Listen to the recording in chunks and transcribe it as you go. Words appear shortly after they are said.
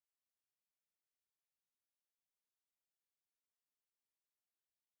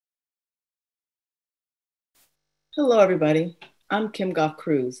Hello, everybody. I'm Kim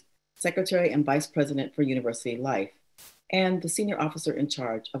Goff-Cruz, Secretary and Vice President for University Life, and the Senior Officer in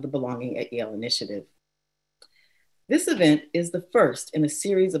charge of the Belonging at Yale initiative. This event is the first in a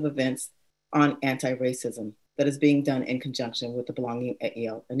series of events on anti-racism that is being done in conjunction with the Belonging at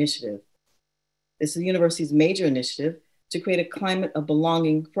Yale initiative. This is the university's major initiative to create a climate of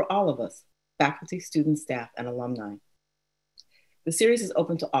belonging for all of us, faculty, students, staff, and alumni. The series is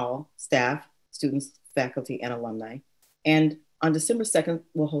open to all staff, students, faculty, and alumni. And on December 2nd,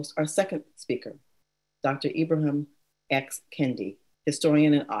 we'll host our second speaker, Dr. Ibrahim X. Kendi,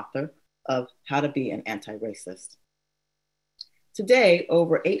 historian and author of How to Be an Anti-Racist. Today,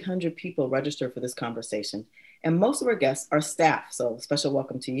 over 800 people registered for this conversation, and most of our guests are staff, so special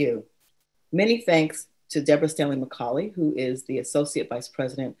welcome to you. Many thanks to Deborah Stanley McCauley, who is the Associate Vice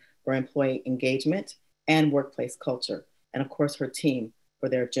President for Employee Engagement and Workplace Culture, and of course her team for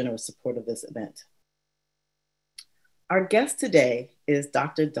their generous support of this event. Our guest today is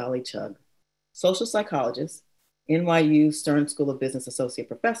Dr. Dolly Chugh, social psychologist, NYU Stern School of Business Associate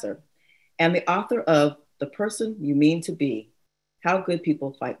Professor, and the author of The Person You Mean to Be, How Good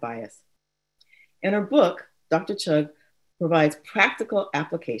People Fight Bias. In her book, Dr. Chugh provides practical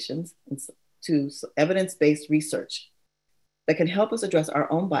applications to evidence-based research that can help us address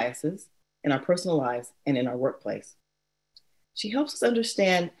our own biases in our personal lives and in our workplace. She helps us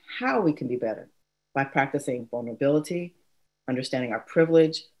understand how we can be better by practicing vulnerability, understanding our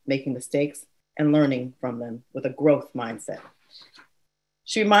privilege, making mistakes, and learning from them with a growth mindset.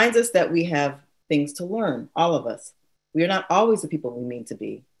 She reminds us that we have things to learn, all of us. We are not always the people we mean to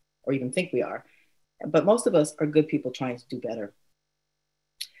be, or even think we are, but most of us are good people trying to do better.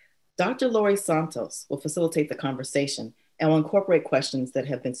 Dr. Laurie Santos will facilitate the conversation and will incorporate questions that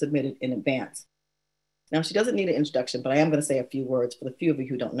have been submitted in advance. Now, she doesn't need an introduction, but I am going to say a few words for the few of you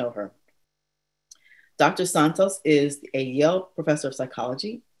who don't know her. Dr. Santos is a Yale professor of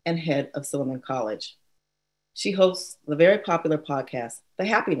psychology and head of Silliman College. She hosts the very popular podcast, The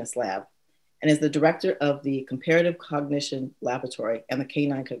Happiness Lab, and is the director of the Comparative Cognition Laboratory and the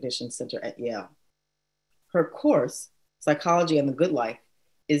Canine Cognition Center at Yale. Her course, Psychology and the Good Life,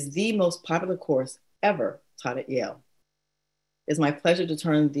 is the most popular course ever taught at Yale. It's my pleasure to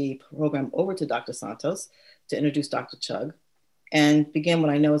turn the program over to Dr. Santos to introduce Dr. Chugh and begin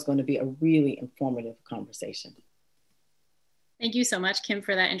what I know is going to be a really informative conversation. Thank you so much, Kim,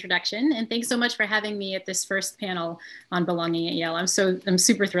 for that introduction. And thanks so much for having me at this first panel on Belonging at Yale. I'm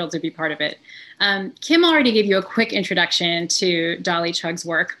super thrilled to be part of it. Kim already gave you a quick introduction to Dolly Chugh's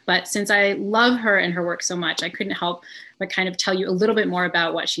work, but since I love her and her work so much, I couldn't help but kind of tell you a little bit more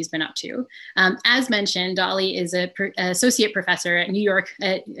about what she's been up to. As mentioned, Dolly is an associate professor at New York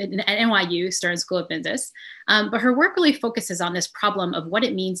at NYU Stern School of Business, but her work really focuses on this problem of what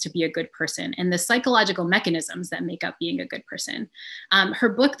it means to be a good person and the psychological mechanisms that make up being a good person. Her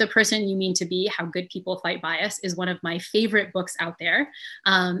book, The Person You Mean to Be, How Good People Fight Bias, is one of my favorite books out there,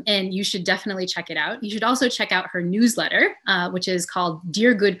 and you should definitely check it out. You should also check out her newsletter, which is called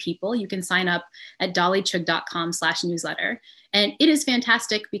Dear Good People. You can sign up at dollychugh.com/newsletter. And it is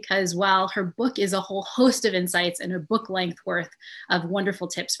fantastic because while her book is a whole host of insights and a book length worth of wonderful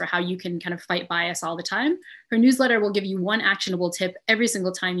tips for how you can kind of fight bias all the time, her newsletter will give you one actionable tip every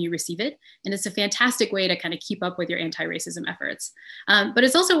single time you receive it. And it's a fantastic way to kind of keep up with your anti-racism efforts. But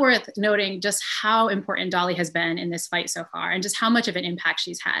it's also worth noting just how important Dolly has been in this fight so far and just how much of an impact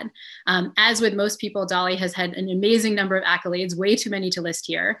she's had. As with most people, Dolly has had an amazing number of accolades, way too many to list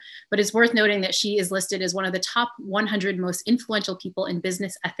here, but it's worth noting that she is listed as one of the top 100 most influential people in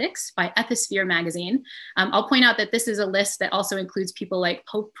business ethics by Ethisphere magazine. I'll point out that this is a list that also includes people like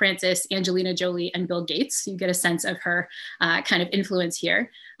Pope Francis, Angelina Jolie, and Bill Gates. So you get a sense of her kind of influence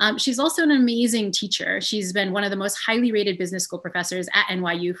here. She's also an amazing teacher. She's been one of the most highly rated business school professors at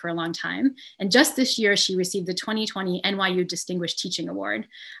NYU for a long time. And just this year, she received the 2020 NYU Distinguished Teaching Award.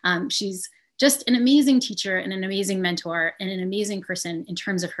 She's just an amazing teacher and an amazing mentor and an amazing person in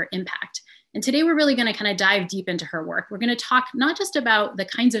terms of her impact. And today we're really going to kind of dive deep into her work. We're going to talk not just about the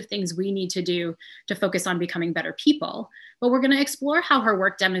kinds of things we need to do to focus on becoming better people, but we're going to explore how her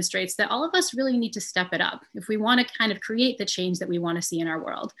work demonstrates that all of us really need to step it up if we want to kind of create the change that we want to see in our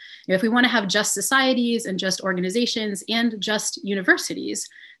world. If we want to have just societies and just organizations and just universities,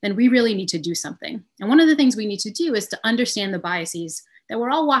 then we really need to do something. And one of the things we need to do is to understand the biases that we're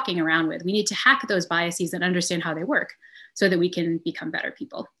all walking around with. We need to hack those biases and understand how they work so that we can become better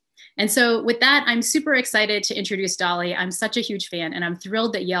people. And so with that, I'm super excited to introduce Dolly. I'm such a huge fan, and I'm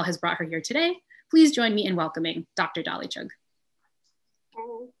thrilled that Yale has brought her here today. Please join me in welcoming Dr. Dolly Chugh.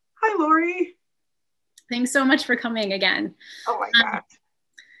 Oh, hi, Laurie. Thanks so much for coming again. Oh my God.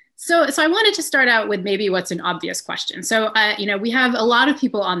 So I wanted to start out with maybe what's an obvious question. So, we have a lot of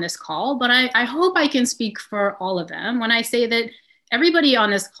people on this call, but I hope I can speak for all of them when I say that everybody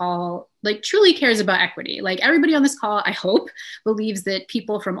on this call like truly cares about equity. Like everybody on this call, I hope, believes that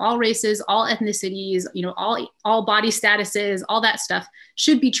people from all races, all ethnicities, all body statuses, all that stuff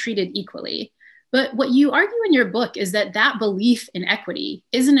should be treated equally. But what you argue in your book is that that belief in equity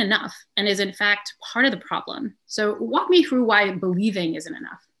isn't enough and is in fact part of the problem. So walk me through why believing isn't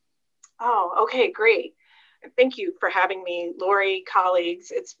enough. Oh, okay, great. Thank you for having me, Laurie, colleagues.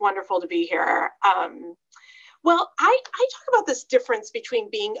 It's wonderful to be here. Well, I talk about this difference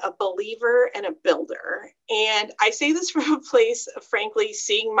between being a believer and a builder. And I say this from a place of, frankly,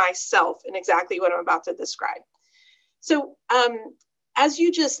 seeing myself in exactly what I'm about to describe. So as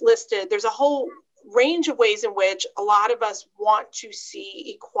you just listed, there's a whole range of ways in which a lot of us want to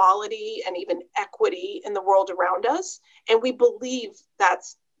see equality and even equity in the world around us. And we believe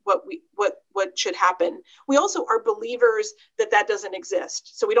that's what should happen. We also are believers that doesn't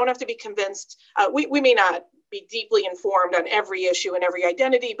exist. So we don't have to be convinced. We may not be deeply informed on every issue and every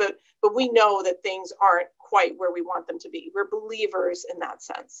identity, but we know that things aren't quite where we want them to be. We're believers in that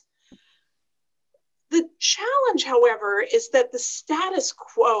sense. The challenge, however, is that the status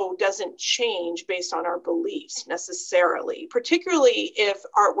quo doesn't change based on our beliefs necessarily, particularly if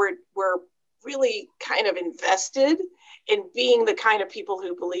we're really kind of invested in being the kind of people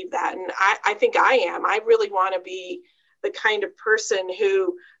who believe that. And I think I am. I really want to be the kind of person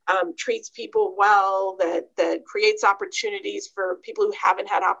who treats people well, that creates opportunities for people who haven't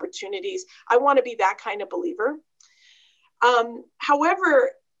had opportunities. I want to be that kind of believer.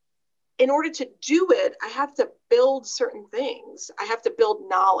 However, in order to do it, I have to build certain things. I have to build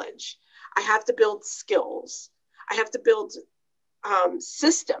knowledge. I have to build skills. I have to build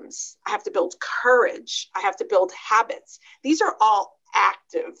systems. I have to build courage. I have to build habits. These are all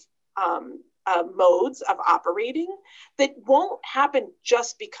active modes of operating that won't happen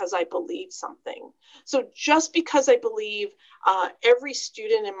just because I believe something. So just because I believe every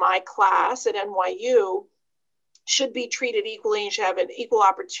student in my class at NYU should be treated equally and should have an equal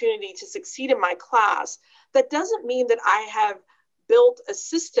opportunity to succeed in my class, that doesn't mean that I have built a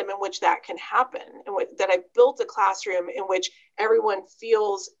system in which that can happen, and that I've built a classroom in which everyone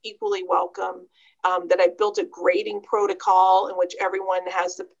feels equally welcome, that I've built a grading protocol in which everyone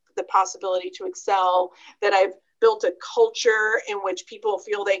has the possibility to excel, that I've built a culture in which people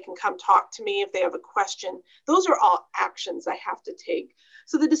feel they can come talk to me if they have a question. Those are all actions I have to take.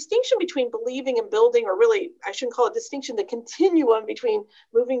 So the distinction between believing and building, or really, I shouldn't call it distinction, the continuum between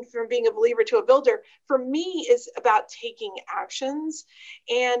moving from being a believer to a builder, for me is about taking actions.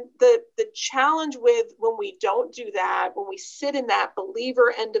 And the challenge with when we don't do that, when we sit in that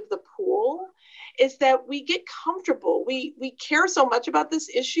believer end of the pool, is that we get comfortable. We care so much about this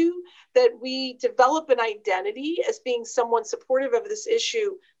issue that we develop an identity as being someone supportive of this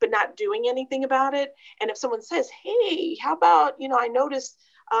issue, but not doing anything about it. And if someone says, hey, how about, I noticed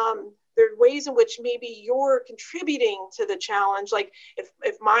there are ways in which maybe you're contributing to the challenge. Like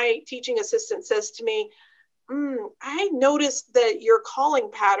if my teaching assistant says to me, I noticed that your calling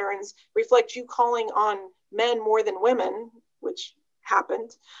patterns reflect you calling on men more than women, which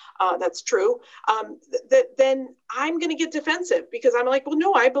happened, that's true, then I'm going to get defensive because I'm like, well,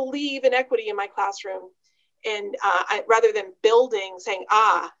 no, I believe in equity in my classroom. And rather than building, saying,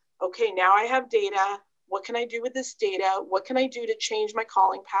 okay, now I have data. What can I do with this data? What can I do to change my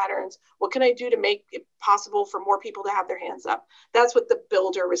calling patterns? What can I do to make it possible for more people to have their hands up? That's what the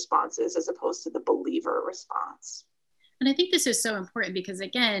builder response is, as opposed to the believer response. And I think this is so important because,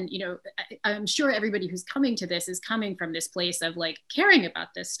 again, I'm sure everybody who's coming to this is coming from this place of like caring about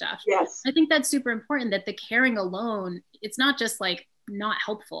this stuff. Yes. I think that's super important, that the caring alone, it's not just like not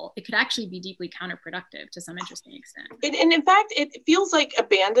helpful. It could actually be deeply counterproductive to some interesting extent. And in fact, it feels like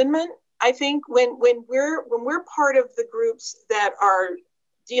abandonment. I think when we're part of the groups that are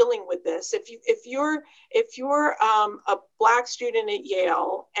dealing with this, if you're a Black student at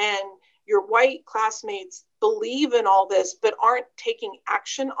Yale and your white classmates believe in all this but aren't taking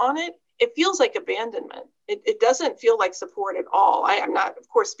action on it, it feels like abandonment. It doesn't feel like support at all. I'm not, of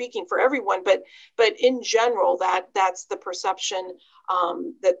course, speaking for everyone, but in general, that's the perception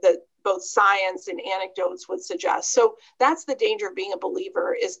that both science and anecdotes would suggest. So that's the danger of being a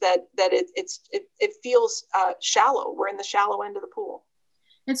believer, is that it feels shallow. We're in the shallow end of the pool.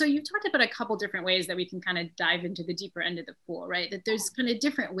 And so you talked about a couple different ways that we can kind of dive into the deeper end of the pool, right? That there's kind of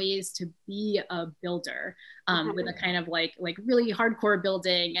different ways to be a builder, with a kind of like really hardcore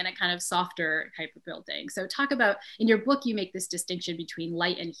building and a kind of softer type of building. So talk about, in your book, you make this distinction between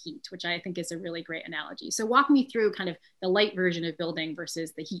light and heat, which I think is a really great analogy. So walk me through kind of the light version of building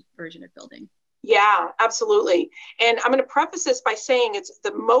versus the heat version of building. Yeah, absolutely. And I'm going to preface this by saying it's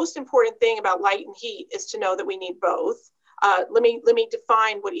the most important thing about light and heat is to know that we need both. Let me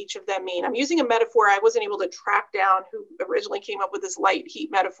define what each of them mean. I'm using a metaphor. I wasn't able to track down who originally came up with this light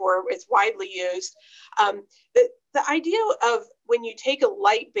heat metaphor. It's widely used. The idea of when you take a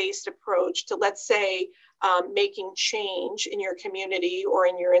light-based approach to, let's say, making change in your community or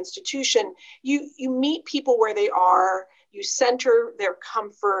in your institution, you meet people where they are, you center their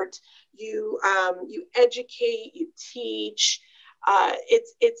comfort, you educate, you teach.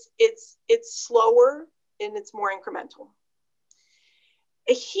 It's slower and it's more incremental.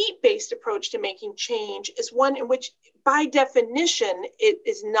 A heat-based approach to making change is one in which, by definition, it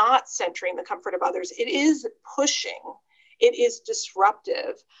is not centering the comfort of others. It is pushing. It is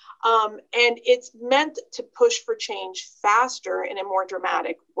disruptive. And it's meant to push for change faster and in more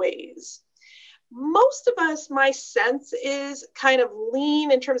dramatic ways. Most of us, my sense is, kind of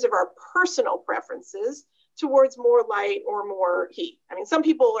lean in terms of our personal preferences towards more light or more heat. I mean, some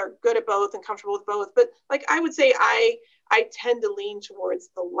people are good at both and comfortable with both, but like I would say I tend to lean towards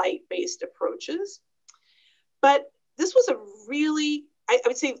the light-based approaches. But this was a really, I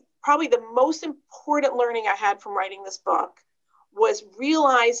would say, probably the most important learning I had from writing this book was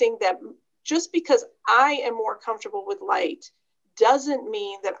realizing that just because I am more comfortable with light doesn't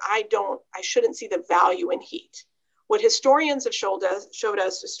mean that I shouldn't see the value in heat. What historians have showed us,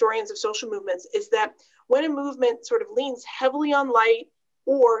 historians of social movements, is that when a movement sort of leans heavily on light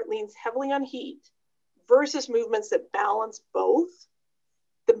or leans heavily on heat versus movements that balance both,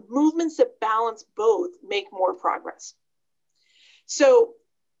 the movements that balance both make more progress. So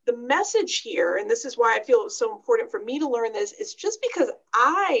the message here, and this is why I feel it was so important for me to learn this, is just because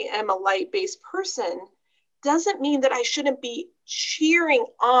I am a light-based person doesn't mean that I shouldn't be cheering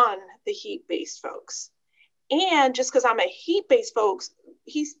on the heat-based folks. And just because I'm a heat-based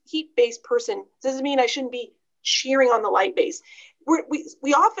person doesn't mean I shouldn't be cheering on the light-based.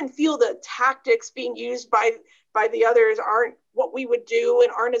 We often feel the tactics being used by the others aren't what we would do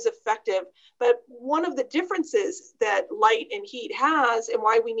and aren't as effective. But one of the differences that light and heat has, and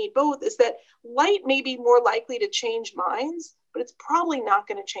why we need both, is that light may be more likely to change minds, but it's probably not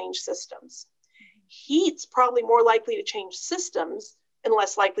going to change systems. Heat's probably more likely to change systems and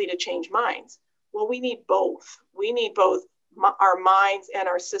less likely to change minds. Well, we need both. We need both our minds and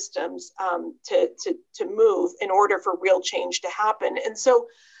our systems to move in order for real change to happen. And so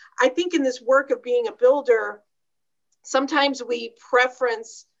I think in this work of being a builder, sometimes we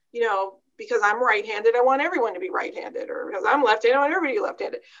preference, because I'm right-handed, I want everyone to be right-handed, or because I'm left-handed, I want everybody to be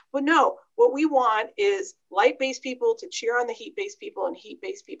left-handed. But no, what we want is light-based people to cheer on the heat-based people and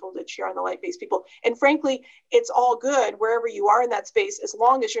heat-based people to cheer on the light-based people. And frankly, it's all good wherever you are in that space, as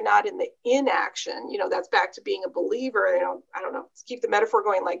long as you're not in the inaction. That's back to being a believer. I don't know, let's keep the metaphor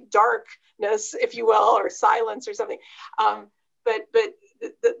going, like darkness, if you will, or silence or something. But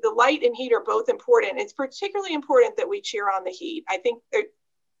the light and heat are both important. It's particularly important that we cheer on the heat. I think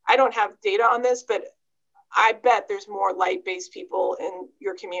I don't have data on this, but I bet there's more light-based people in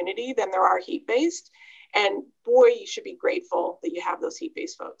your community than there are heat-based. And boy, you should be grateful that you have those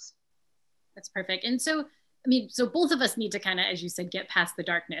heat-based folks. That's perfect. And so, so both of us need to kind of, as you said, get past the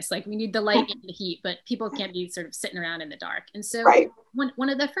darkness. Like we need the light and the heat, but people can't be sort of sitting around in the dark. And so one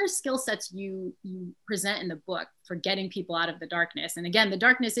of the first skill sets you present in the book for getting people out of the darkness, and again, the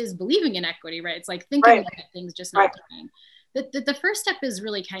darkness is believing in equity, right? It's like thinking about things, just not doing. The first step is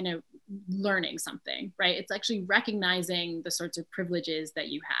really kind of learning something, right? It's actually recognizing the sorts of privileges that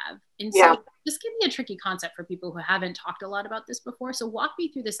you have. And so this can be a tricky concept for people who haven't talked a lot about this before. So walk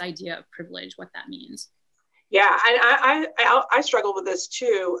me through this idea of privilege, what that means. Yeah, I struggle with this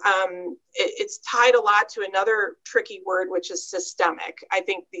too. It's tied a lot to another tricky word, which is systemic. I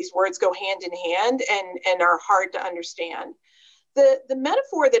think these words go hand in hand and are hard to understand. The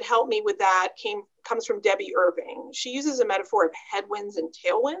metaphor that helped me with that comes from Debbie Irving. She uses a metaphor of headwinds and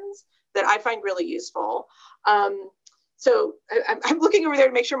tailwinds that I find really useful. So I'm looking over there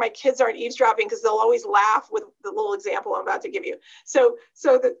to make sure my kids aren't eavesdropping, because they'll always laugh with the little example I'm about to give you. So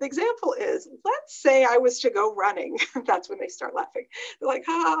the example is, let's say I was to go running. That's when they start laughing. They're like,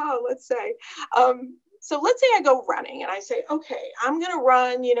 let's say. So let's say I go running and I say, okay, I'm going to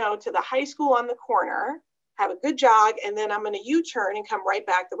run, to the high school on the corner, have a good jog, and then I'm going to U-turn and come right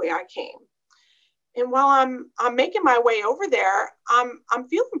back the way I came. And while I'm making my way over there, I'm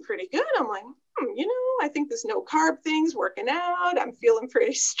feeling pretty good. I'm like, I think this no carb thing's working out. I'm feeling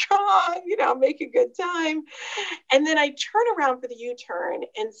pretty strong, making good time. And then I turn around for the U-turn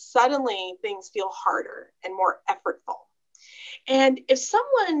and suddenly things feel harder and more effortful. And if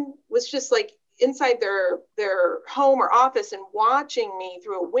someone was just like inside their home or office and watching me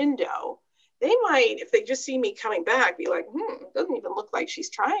through a window, they might, if they just see me coming back, be like, it doesn't even look like she's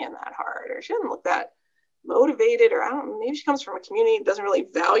trying that hard, or she doesn't look that motivated, or I don't know, maybe she comes from a community that doesn't really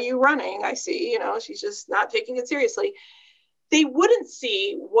value running. I see, she's just not taking it seriously. They wouldn't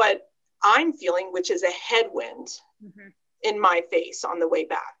see what I'm feeling, which is a headwind in my face on the way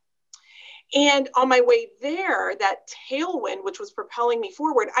back. And on my way there, that tailwind, which was propelling me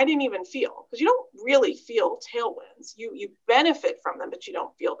forward, I didn't even feel, because you don't really feel tailwinds. You benefit from them, but you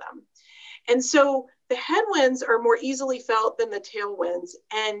don't feel them. And so the headwinds are more easily felt than the tailwinds.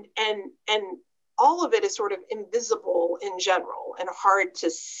 And all of it is sort of invisible in general and hard to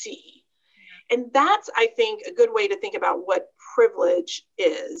see. And that's, I think, a good way to think about what privilege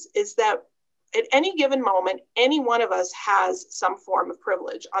is that at any given moment, any one of us has some form of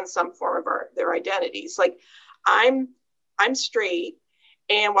privilege on some form of their identities. Like I'm straight,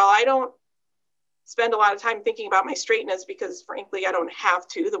 and while I don't spend a lot of time thinking about my straightness, because frankly, I don't have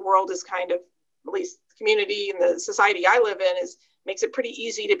to, the world is kind of, at least the community and the society I live in makes it pretty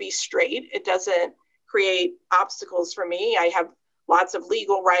easy to be straight. It doesn't create obstacles for me. I have lots of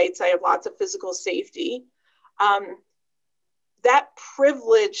legal rights. I have lots of physical safety. That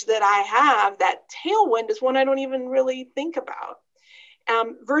privilege that I have, that tailwind, is one I don't even really think about.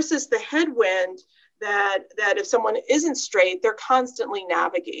 Versus the headwind that if someone isn't straight, they're constantly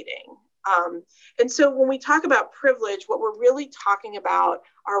navigating. And so when we talk about privilege, what we're really talking about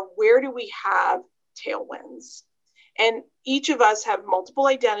are, where do we have tailwinds? And each of us have multiple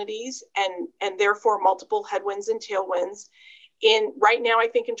identities and therefore multiple headwinds and tailwinds. Right now, I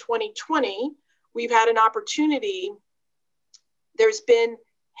think in 2020, we've had an opportunity. There's been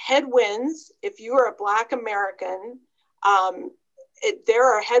headwinds. If you are a Black American,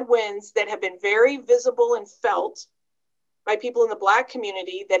 there are headwinds that have been very visible and felt by people in the Black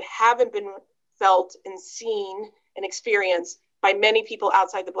community that haven't been felt and seen and experienced by many people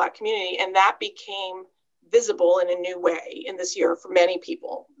outside the Black community. And that became visible in a new way in this year for many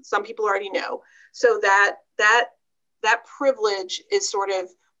people. Some people already know. So that privilege is sort of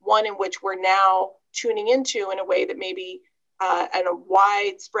one in which we're now tuning into in a way that maybe on a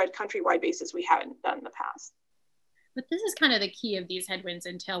widespread countrywide basis we haven't done in the past. But this is kind of the key of these headwinds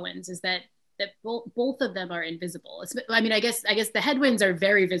and tailwinds, is that both of them are invisible. I mean, I guess the headwinds are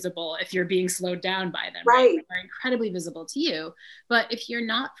very visible if you're being slowed down by them, right? They're incredibly visible to you. But if you're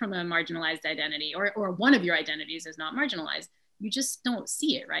not from a marginalized identity, or one of your identities is not marginalized, you just don't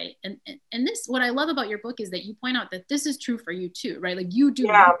see it, right? And this, what I love about your book is that you point out that this is true for you too, right? Like you do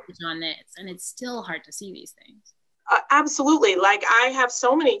research on this, and it's still hard to see these things. Absolutely. Like I have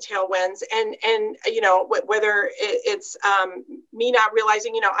so many tailwinds, and whether it's me not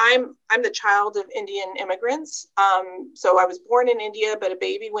realizing, I'm the child of Indian immigrants. So I was born in India, but a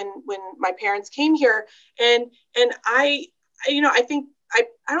baby when my parents came here, and I think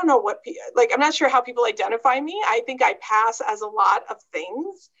I don't know what, I'm not sure how people identify me. I think I pass as a lot of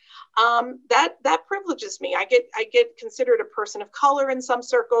things. That privileges me. I get considered a person of color in some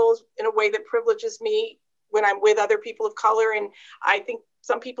circles in a way that privileges me when I'm with other people of color. And I think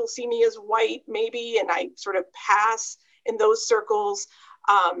some people see me as white maybe, and I sort of pass in those circles.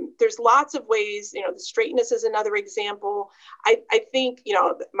 There's lots of ways, the straightness is another example. I think,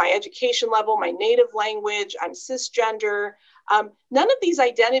 my education level, my native language, I'm cisgender. None of these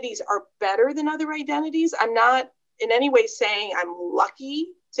identities are better than other identities. I'm not in any way saying I'm lucky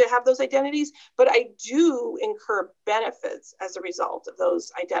to have those identities, but I do incur benefits as a result of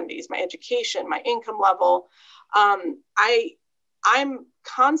those identities, my education, my income level. I'm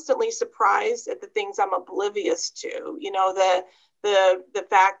constantly surprised at the things I'm oblivious to, the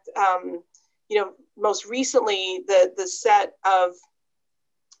fact, most recently, the set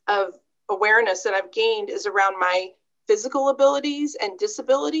of awareness that I've gained is around my physical abilities and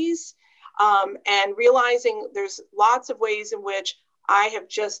disabilities, and realizing there's lots of ways in which I have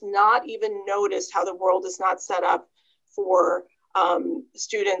just not even noticed how the world is not set up for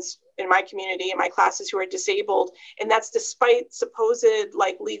students in my community, in my classes, who are disabled. And that's despite supposed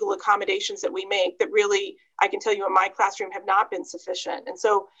legal accommodations that we make that really, I can tell you in my classroom, have not been sufficient. And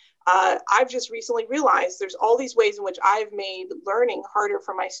so I've just recently realized there's all these ways in which I've made learning harder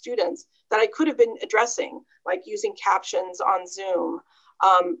for my students that I could have been addressing, like using captions on Zoom.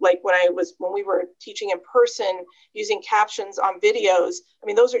 When we were teaching in person, using captions on videos. I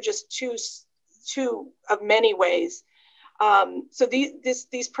mean, those are just two two of many ways. So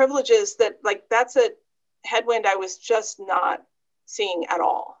these privileges that, like, that's a headwind I was just not seeing at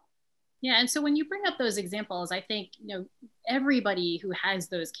all. Yeah, and so when you bring up those examples, I think, everybody who has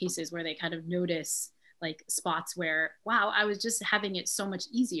those cases where they kind of notice like spots where, wow, I was just having it so much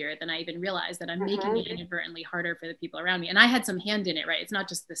easier than I even realized, that I'm making it inadvertently harder for the people around me. And I had some hand in it, right? It's not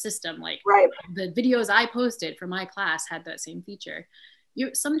just the system. Like the videos I posted for my class had that same feature.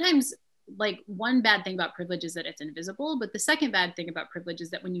 You sometimes, like, one bad thing about privilege is that it's invisible, but the second bad thing about privilege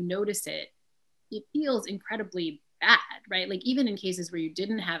is that when you notice it, it feels incredibly bad, right? Like, even in cases where you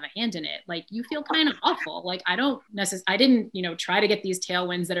didn't have a hand in it, like, you feel kind of awful. Like, I didn't, try to get these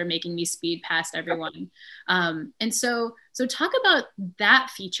tailwinds that are making me speed past everyone. And so talk about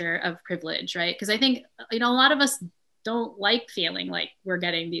that feature of privilege, right? Because I think, a lot of us don't like feeling like we're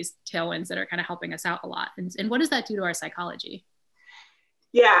getting these tailwinds that are kind of helping us out a lot. And what does that do to our psychology?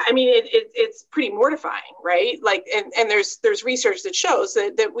 Yeah, I mean, it's pretty mortifying, right? Like, and there's research that shows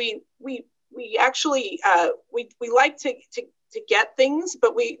that we actually we like to get things,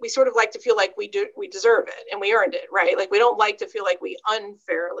 but we sort of like to feel like we deserve it and we earned it, right? Like, we don't like to feel like we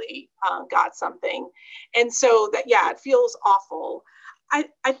unfairly got something, and so that, yeah, it feels awful. I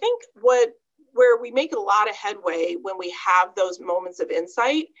think where we make a lot of headway when we have those moments of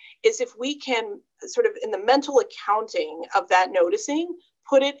insight is if we can sort of, in the mental accounting of that noticing,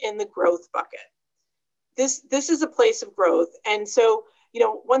 put it in the growth bucket. This is a place of growth. And so,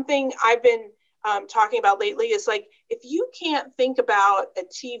 one thing I've been talking about lately is, like, if you can't think about a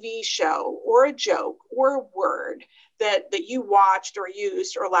TV show or a joke or a word that you watched or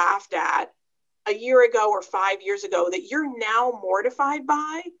used or laughed at a year ago or 5 years ago that you're now mortified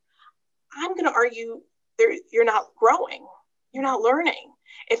by, I'm going to argue you're not growing. You're not learning.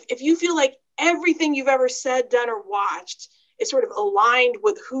 If you feel like everything you've ever said, done, or watched is sort of aligned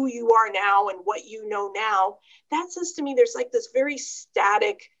with who you are now and what you know now, that says to me there's like this very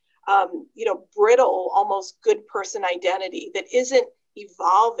static, brittle, almost good person identity that isn't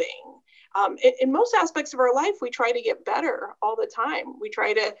evolving. In most aspects of our life, we try to get better all the time. We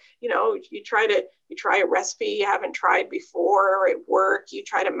try to, you try a recipe you haven't tried before at work, you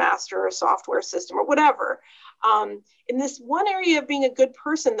try to master a software system or whatever. In this one area of being a good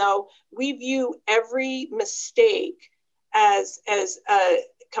person, though, we view every mistake as a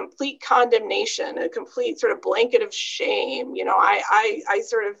complete condemnation, a complete sort of blanket of shame. I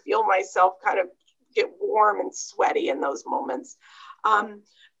sort of feel myself kind of get warm and sweaty in those moments.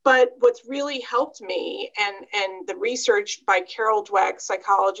 But what's really helped me, and the research by Carol Dweck,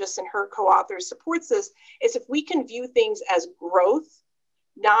 psychologist, and her co-authors supports this, is if we can view things as growth,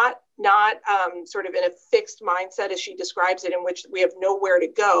 not sort of in a fixed mindset as she describes it, in which we have nowhere to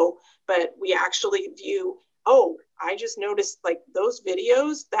go, but we actually view, oh, I just noticed, like, those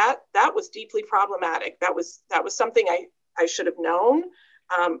videos, that was deeply problematic. That was something I should have known.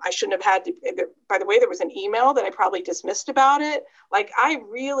 I shouldn't have had to, by the way, there was an email that I probably dismissed about it. Like, I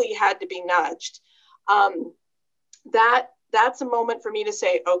really had to be nudged. That's a moment for me to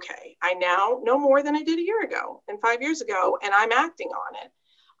say, okay, I now know more than I did a year ago and 5 years ago, and I'm acting on it.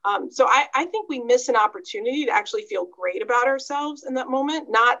 So I think we miss an opportunity to actually feel great about ourselves in that moment,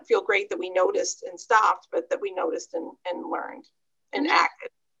 not feel great that we noticed and stopped, but that we noticed and learned and acted.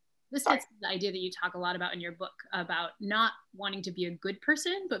 This gets to the idea that you talk a lot about in your book about not wanting to be a good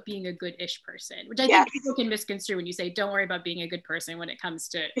person, but being a good-ish person, which I think people can misconstrue when you say, don't worry about being a good person when it comes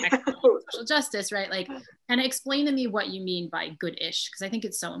to social justice, right? Like, kind of explain to me what you mean by good-ish, because I think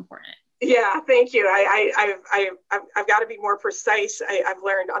it's so important. Yeah, thank you. I've got to be more precise. I've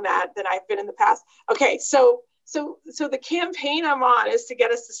learned on that than I've been in the past. Okay, so the campaign I'm on is to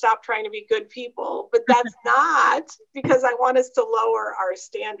get us to stop trying to be good people, but that's not because I want us to lower our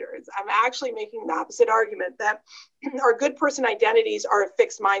standards. I'm actually making the opposite argument, that our good person identities are a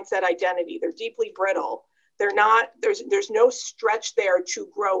fixed mindset identity. They're deeply brittle. They're not, there's no stretch there to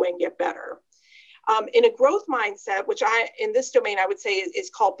grow and get better. In a growth mindset, which in this domain, I would say is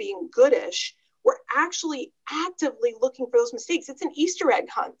called being goodish, we're actually actively looking for those mistakes. It's an Easter egg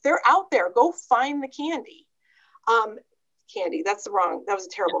hunt. They're out there. Go find the candy. Candy, that was a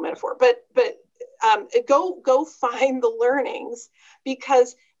terrible metaphor, but go find the learnings,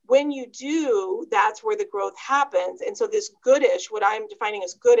 because when you do, that's where the growth happens. And so this goodish, what I'm defining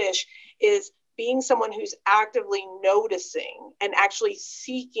as goodish, is being someone who's actively noticing and actually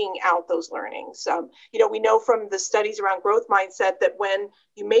seeking out those learnings. We know from the studies around growth mindset that when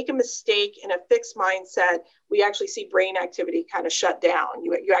you make a mistake in a fixed mindset, we actually see brain activity kind of shut down.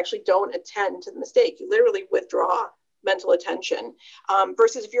 You actually don't attend to the mistake. You literally withdraw mental attention,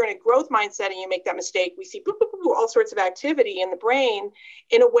 versus if you're in a growth mindset and you make that mistake, we see boop, boop, boop, all sorts of activity in the brain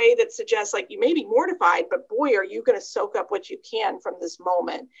in a way that suggests like you may be mortified, but boy, are you going to soak up what you can from this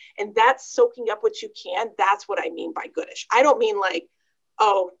moment. And that's soaking up what you can. That's what I mean by goodish. I don't mean like,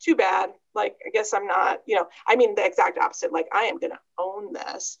 oh, too bad. Like, I guess I'm not, I mean the exact opposite. Like, I am going to own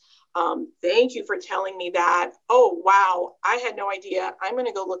this. Thank you for telling me that. Oh, wow. I had no idea. I'm going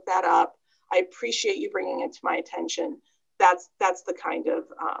to go look that up. I appreciate you bringing it to my attention. That's the kind of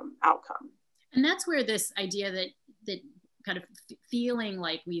outcome. And that's where this idea that kind of feeling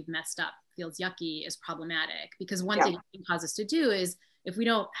like we've messed up, feels yucky, is problematic. Because one thing it can cause us to do is, if we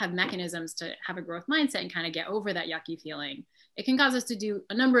don't have mechanisms to have a growth mindset and kind of get over that yucky feeling, it can cause us to do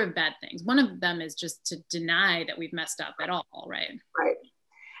a number of bad things. One of them is just to deny that we've messed up at all, right? Right.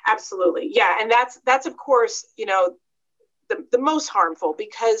 Absolutely. Yeah. And that's of course, the most harmful,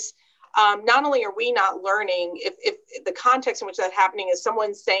 because not only are we not learning, if the context in which that's happening is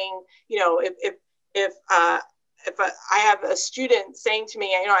someone saying, if I have a student saying to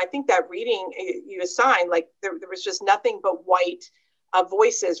me, I think that reading you assigned, like there was just nothing but white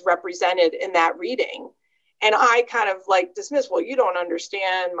voices represented in that reading. And I kind of like dismiss, well, you don't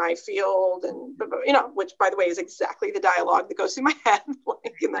understand my field, and which by the way is exactly the dialogue that goes through my head,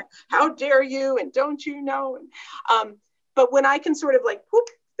 like how dare you, and don't you know? And but when I can sort of like, whoop,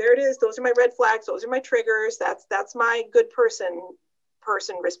 there it is. Those are my red flags. Those are my triggers. That's my good person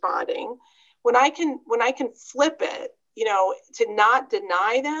responding. When I can flip it, to not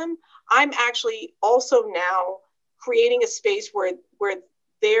deny them, I'm actually also now creating a space where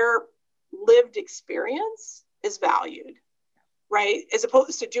their lived experience is valued, right? As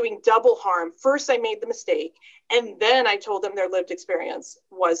opposed to doing double harm. First, I made the mistake, and then I told them their lived experience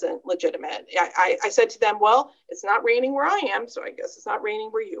wasn't legitimate. I said to them, well, it's not raining where I am, so I guess it's not raining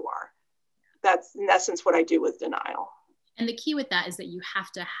where you are. That's in essence what I do with denial. And the key with that is that you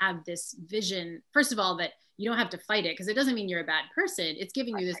have to have this vision, first of all, that you don't have to fight it, because it doesn't mean you're a bad person. It's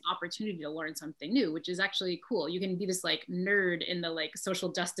giving you this opportunity to learn something new, which is actually cool. You can be this like nerd in the like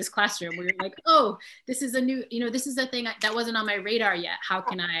social justice classroom where you're like, oh, this is a new, this is a thing that wasn't on my radar yet. How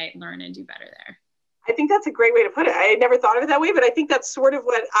can I learn and do better there? I think that's a great way to put it. I had never thought of it that way, but I think that's sort of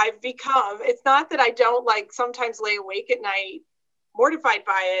what I've become. It's not that I don't like sometimes lay awake at night mortified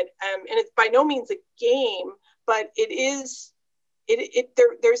by it. And it's by no means a game, but it is,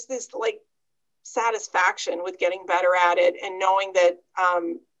 there's this like satisfaction with getting better at it and knowing that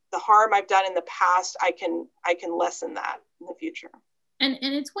the harm I've done in the past, I can lessen that in the future. And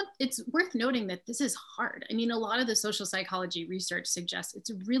it's worth noting that this is hard. I mean, a lot of the social psychology research suggests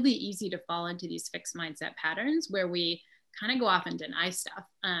it's really easy to fall into these fixed mindset patterns where we kind of go off and deny stuff.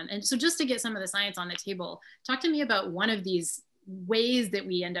 And so just to get some of the science on the table, talk to me about one of these ways that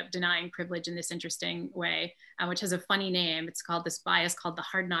we end up denying privilege in this interesting way, which has a funny name. It's called this bias called the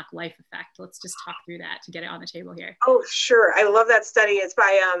hard knock life effect. Let's just talk through that to get it on the table here. Oh, sure. I love that study. It's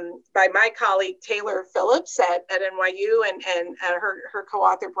by my colleague, Taylor Phillips at NYU and her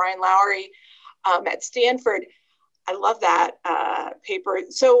co-author, Brian Laurie at Stanford. I love that paper.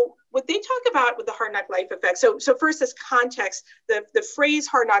 So what they talk about with the hard knock life effect. So first, as context, the phrase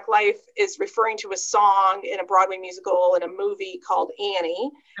hard knock life is referring to a song in a Broadway musical and a movie called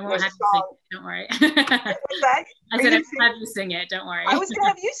Annie. I won't have to sing it, don't worry. I said I'd have you sing it, don't worry. I was going to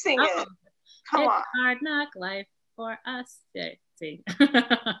have you sing it. Come on. Hard knock life for us. See.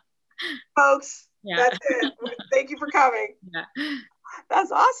 Folks, yeah. That's it. Thank you for coming. Yeah.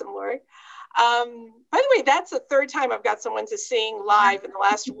 That's awesome, Laurie. By the way, that's the third time I've got someone to sing live in the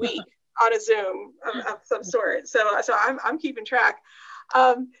last week on a Zoom of some sort. So I'm keeping track.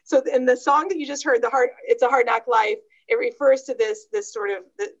 So in the song that you just heard, it's a hard knock life. It refers to this sort of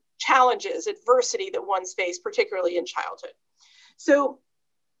the challenges, adversity that one's faced, particularly in childhood. So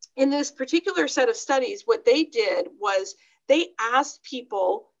in this particular set of studies, what they did was they asked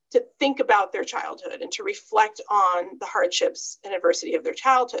people to think about their childhood and to reflect on the hardships and adversity of their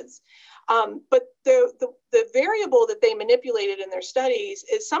childhoods. But the variable that they manipulated in their studies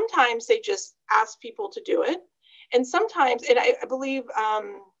is sometimes they just asked people to do it. And sometimes, and I believe, I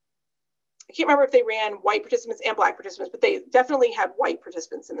can't remember if they ran white participants and Black participants, but they definitely had white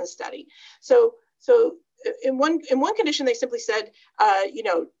participants in this study. So in one condition, they simply said,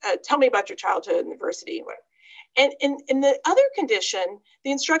 tell me about your childhood and adversity. And in the other condition,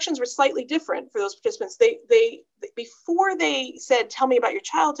 the instructions were slightly different for those participants. They before they said, tell me about your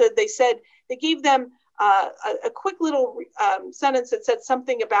childhood, they gave them a quick little sentence that said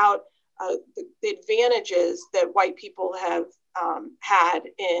something about the advantages that white people have had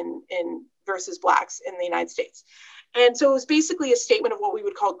in versus Blacks in the United States. And so it was basically a statement of what we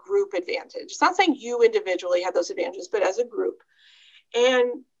would call group advantage. It's not saying you individually had those advantages, but as a group.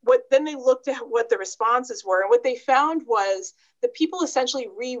 And then they looked at what the responses were, and what they found was that people essentially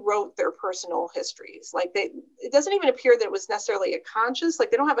rewrote their personal histories. Like it doesn't even appear that it was necessarily a conscious,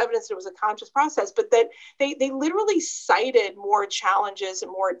 like they don't have evidence that it was a conscious process, but that they literally cited more challenges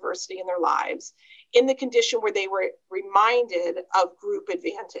and more adversity in their lives in the condition where they were reminded of group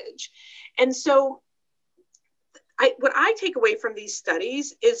advantage. And so what I take away from these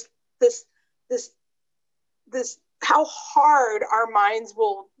studies is this how hard our minds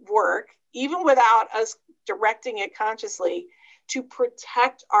will work, even without us directing it consciously, to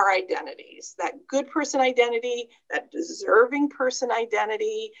protect our identities, that good person identity, that deserving person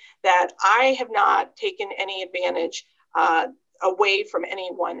identity, that I have not taken any advantage away from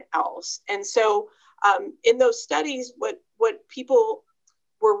anyone else. And so in those studies, what people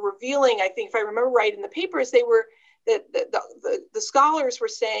were revealing, I think if I remember right in the papers, they were that the scholars were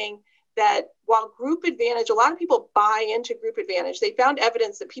saying that while group advantage, a lot of people buy into group advantage, they found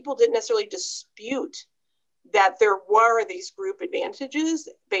evidence that people didn't necessarily dispute that there were these group advantages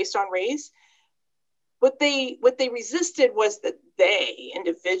based on race. What they resisted was that they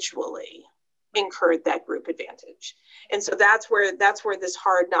individually incurred that group advantage. And so that's where this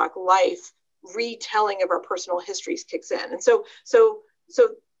hard knock life retelling of our personal histories kicks in. And so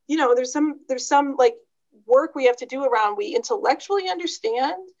you know, there's some like work we have to do around, we intellectually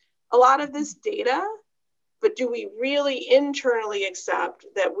understand a lot of this data, but do we really internally accept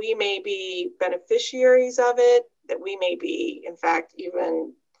that we may be beneficiaries of it, that we may be, in fact,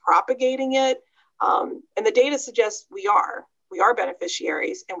 even propagating it? And the data suggests we are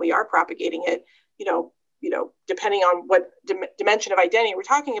beneficiaries and we are propagating it, you know, depending on what dimension of identity we're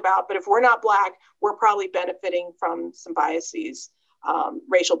talking about. But if we're not Black, we're probably benefiting from some biases,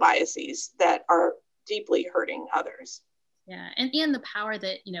 racial biases that are deeply hurting others. Yeah, and the power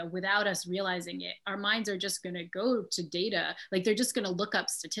that, you know, without us realizing it, our minds are just going to go to data. Like they're just going to look up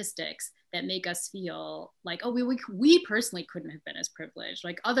statistics that make us feel like, oh, we personally couldn't have been as privileged.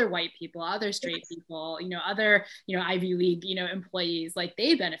 Like other white people, other straight people, you know, other, you know, Ivy League, you know, employees, like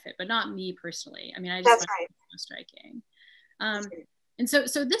they benefit, but not me personally. I mean, I just That's find right. it so striking. And so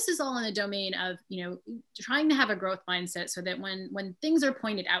this is all in the domain of, you know, trying to have a growth mindset so that when things are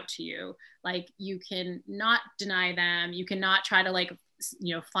pointed out to you, like you can not deny them, you cannot try to like,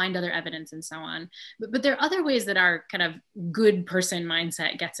 you know, find other evidence and so on. But there are other ways that our kind of good person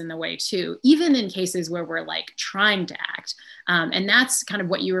mindset gets in the way too, even in cases where we're like trying to act. And that's kind of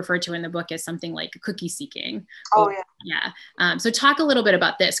what you refer to in the book as something like cookie seeking. Oh, yeah. Yeah. So talk a little bit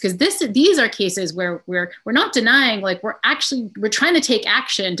about this, because these are cases where we're not denying, like we're trying to take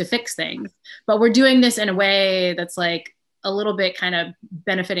action to fix things, but we're doing this in a way that's like a little bit kind of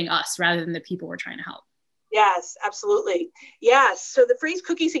benefiting us rather than the people we're trying to help. Yes, absolutely. Yes. So the phrase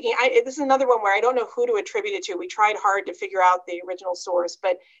cookie seeking, this is another one where I don't know who to attribute it to. We tried hard to figure out the original source,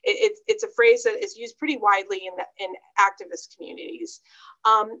 but it's a phrase that is used pretty widely in activist communities.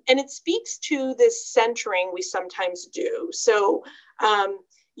 And it speaks to this centering we sometimes do. So,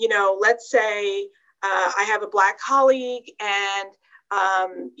 you know, let's say I have a Black colleague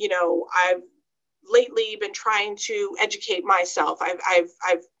and, you know, I've lately been trying to educate myself. I've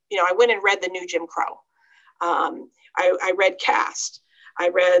you know, I went and read The New Jim Crow. I read Caste. I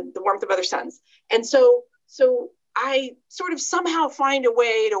read The Warmth of Other Suns. And so I sort of somehow find a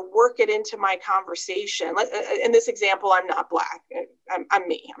way to work it into my conversation. In this example, I'm not Black. I'm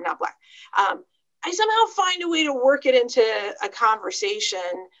me. I'm not Black. I somehow find a way to work it into a conversation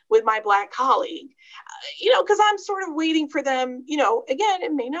with my Black colleague, you know, because I'm sort of waiting for them, you know, again,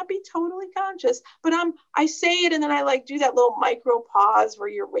 it may not be totally conscious, but I say it and then I like do that little micro pause where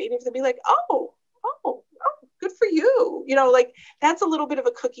you're waiting for them to be like, oh, good for you. You know, like that's a little bit of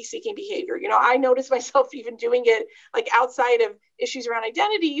a cookie seeking behavior. You know, I notice myself even doing it like outside of issues around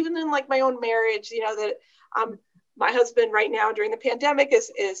identity, even in like my own marriage, you know, that my husband right now during the pandemic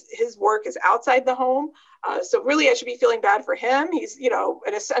is his work is outside the home. So really I should be feeling bad for him. He's, you know,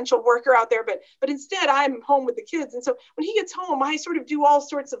 an essential worker out there, but instead I'm home with the kids. And so when he gets home, I sort of do all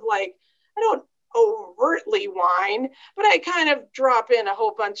sorts of like, I don't overtly whine, but I kind of drop in a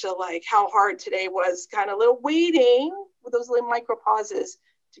whole bunch of like how hard today was, kind of little waiting with those little micro pauses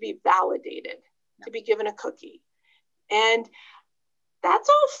to be validated, to be given a cookie. And that's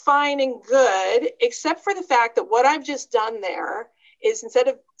all fine and good, except for the fact that what I've just done there is instead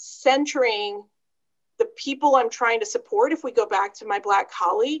of centering the people I'm trying to support, if we go back to my Black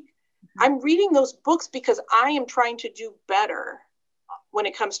colleague, I'm reading those books because I am trying to do better when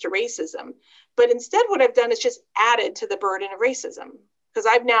it comes to racism. But instead, what I've done is just added to the burden of racism, because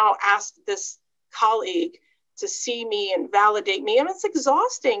I've now asked this colleague to see me and validate me. And it's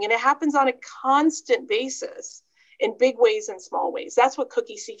exhausting, and it happens on a constant basis in big ways and small ways. That's what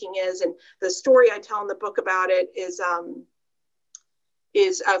cookie seeking is. And the story I tell in the book about it is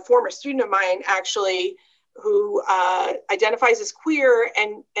a former student of mine, actually, who identifies as queer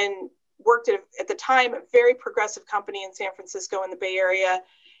and worked at the time a very progressive company in San Francisco in the Bay Area.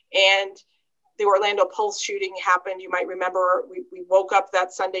 And the Orlando Pulse shooting happened. You might remember we woke up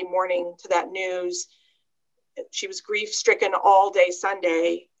that Sunday morning to that news. She was grief-stricken all day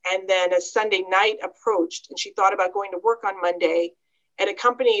Sunday. And then a Sunday night approached, and she thought about going to work on Monday at a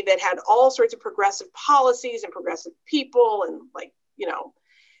company that had all sorts of progressive policies and progressive people. And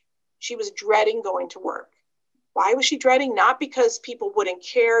she was dreading going to work. Why was she dreading? Not because people wouldn't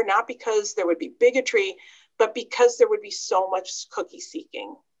care, not because there would be bigotry, but because there would be so much cookie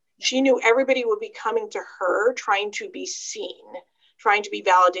seeking. She knew everybody would be coming to her, trying to be seen, trying to be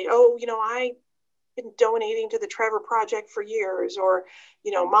validated. Oh, I've been donating to the Trevor Project for years, or,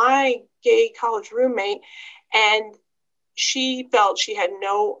 my gay college roommate. And she felt she had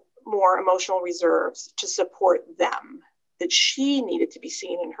no more emotional reserves to support them, that she needed to be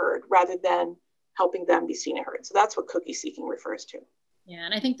seen and heard rather than helping them be seen and heard. So that's what cookie seeking refers to. Yeah,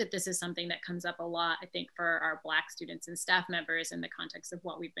 and I think that this is something that comes up a lot, I think, for our Black students and staff members in the context of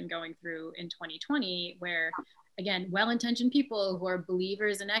what we've been going through in 2020, where, again, well-intentioned people who are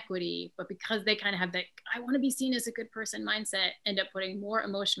believers in equity, but because they kind of have that, I want to be seen as a good person mindset, end up putting more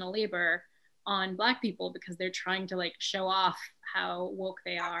emotional labor on Black people because they're trying to show off how woke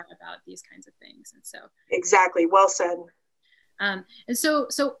they are about these kinds of things. And so exactly, well said. And so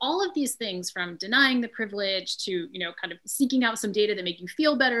all of these things, from denying the privilege to, kind of seeking out some data that make you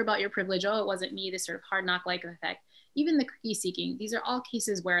feel better about your privilege. Oh, it wasn't me, this sort of hard knock-like effect. Even the cookie seeking, these are all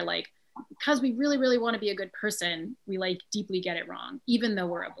cases where because we really, really want to be a good person, we deeply get it wrong, even though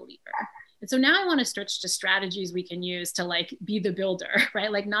we're a believer. And so now I want to switch to strategies we can use to be the builder,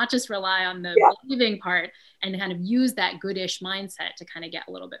 right? Not just rely on the believing part and kind of use that goodish mindset to kind of get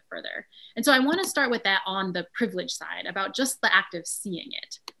a little bit further. And so I want to start with that on the privilege side, about just the act of seeing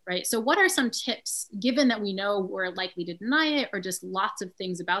it, right? So what are some tips, given that we know we're likely to deny it, or just lots of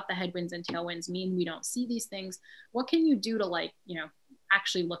things about the headwinds and tailwinds mean we don't see these things? What can you do to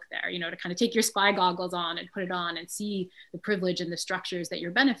actually look there, to kind of take your spy goggles on and put it on and see the privilege and the structures that you're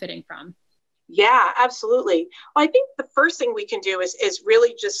benefiting from? Yeah, absolutely. Well, I think the first thing we can do is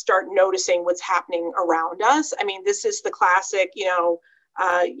really just start noticing what's happening around us. I mean, this is the classic,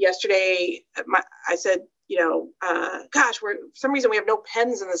 yesterday I said, gosh, for some reason we have no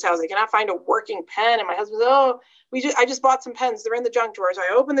pens in this house. I cannot find a working pen. And my husband said, I just bought some pens. They're in the junk drawer. So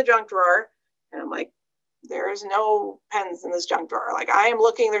I opened the junk drawer and I'm like, there's no pens in this junk drawer. I am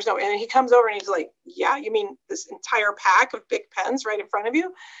looking, there's no, and he comes over and he's like, yeah, you mean this entire pack of big pens right in front of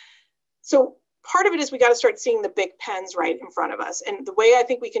you? So part of it is we got to start seeing the big pens right in front of us. And the way I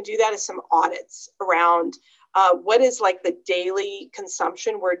think we can do that is some audits around what is the daily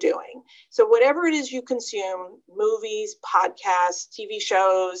consumption we're doing. So whatever it is you consume, movies, podcasts, TV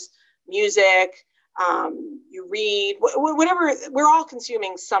shows, music, you read, whatever, we're all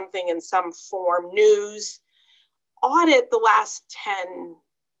consuming something in some form, news. Audit the last 10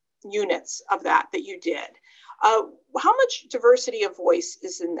 units of that you did. How much diversity of voice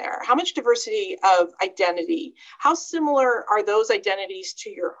is in there? How much diversity of identity? How similar are those identities to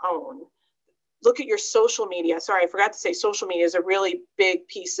your own? Look at your social media. Sorry, I forgot to say social media is a really big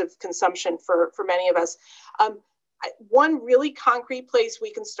piece of consumption for many of us. One really concrete place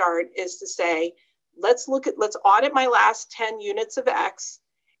we can start is to say, let's audit my last 10 units of X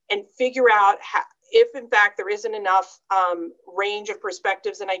and figure out if in fact there isn't enough range of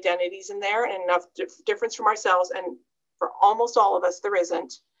perspectives and identities in there and enough difference from ourselves, and for almost all of us there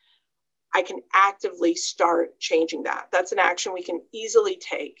isn't, I can actively start changing that. That's an action we can easily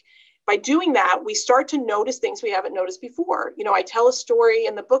take. By doing that, we start to notice things we haven't noticed before. I tell a story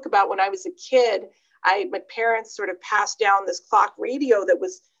in the book about when I was a kid, my parents sort of passed down this clock radio that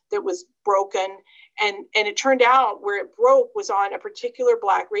was broken, and it turned out where it broke was on a particular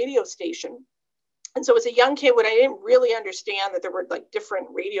Black radio station. And so as a young kid, when I didn't really understand that there were different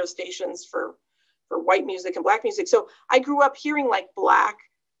radio stations for white music and Black music. So I grew up hearing Black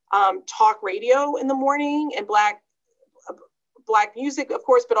talk radio in the morning, and Black music, of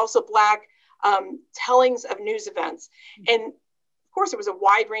course, but also Black tellings of news events. And of course, there was a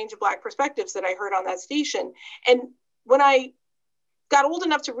wide range of Black perspectives that I heard on that station. And when I got old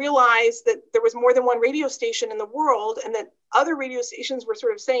enough to realize that there was more than one radio station in the world and that other radio stations were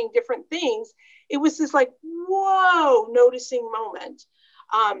sort of saying different things, it was this whoa, noticing moment.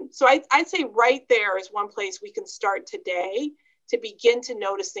 So I'd say right there is one place we can start today to begin to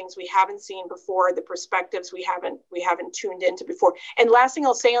notice things we haven't seen before, the perspectives we haven't tuned into before. And last thing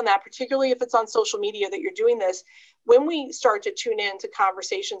I'll say on that, particularly if it's on social media that you're doing this, when we start to tune into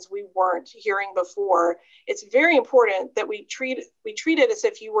conversations we weren't hearing before, it's very important that we treat it as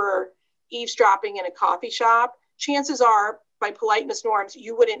if you were eavesdropping in a coffee shop. Chances are, by politeness norms,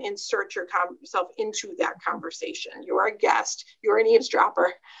 you wouldn't insert yourself into that conversation. You're a guest, you're an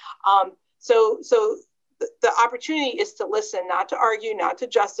eavesdropper. So the opportunity is to listen, not to argue, not to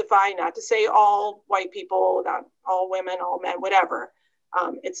justify, not to say all white people, not all women, all men, whatever.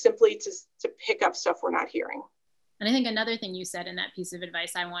 It's simply to pick up stuff we're not hearing. And I think another thing you said in that piece of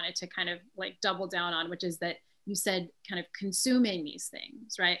advice I wanted to kind of like double down on, which is that you said kind of consuming these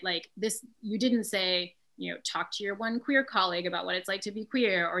things, right? Like this, you didn't say, you know, talk to your one queer colleague about what it's like to be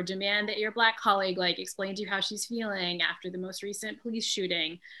queer, or demand that your Black colleague like explain to you how she's feeling after the most recent police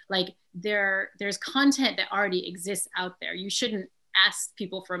shooting. Like there's content that already exists out there. You shouldn't ask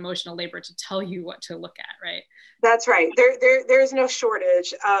people for emotional labor to tell you what to look at, right? That's right. There's no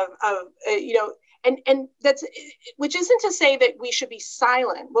shortage of you know, and that's, which isn't to say that we should be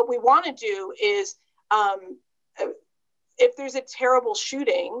silent. What we want to do is, if there's a terrible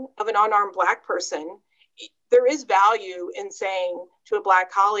shooting of an unarmed Black person, there is value in saying to a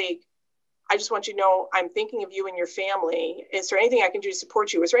Black colleague, I just want you to know I'm thinking of you and your family. Is there anything I can do to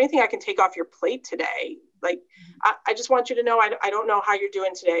support you? Is there anything I can take off your plate today? Like, I just want you to know, I don't know how you're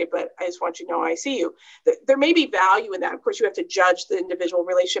doing today, but I just want you to know I see you. There may be value in that. Of course, you have to judge the individual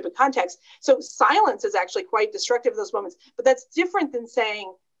relationship and context. So silence is actually quite destructive in those moments, but that's different than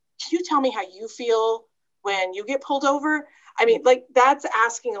saying, can you tell me how you feel when you get pulled over? I mean, like, that's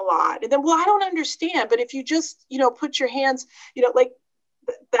asking a lot. And then, well, I don't understand, but if you just, you know, put your hands, you know, like,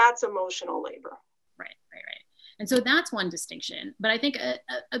 that's emotional labor. Right. And so that's one distinction. But I think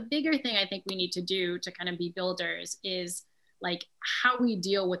a bigger thing I think we need to do to kind of be builders is like how we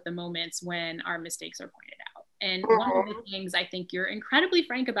deal with the moments when our mistakes are pointed out. And one of the things I think you're incredibly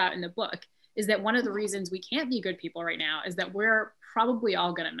frank about in the book is that one of the reasons we can't be good people right now is that we're probably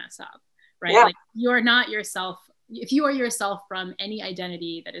all going to mess up, right? Yeah. Like you're not yourself. If you are yourself from any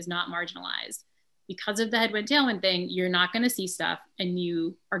identity that is not marginalized, because of the headwind tailwind thing, you're not going to see stuff and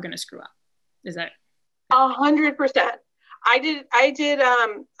you are going to screw up. Is that 100%? I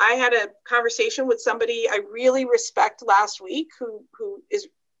had a conversation with somebody I really respect last week who is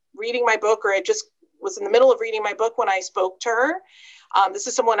reading my book, or I just was in the middle of reading my book when I spoke to her. This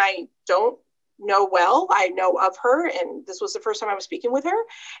is someone I don't know well. I know of her, and this was the first time I was speaking with her.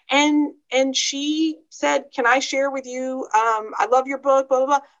 And she said, can I share with you, I love your book, blah,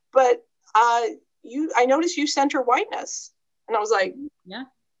 blah, blah, but I noticed you center whiteness. And I was like, yeah.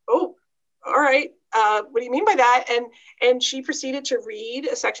 Oh, all right. What do you mean by that? And she proceeded to read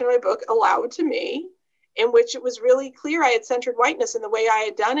a section of my book aloud to me, in which it was really clear I had centered whiteness. And the way I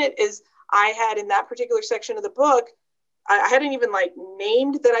had done it is I had, in that particular section of the book, I hadn't even like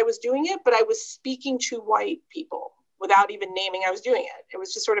named that I was doing it, but I was speaking to white people without even naming I was doing it. It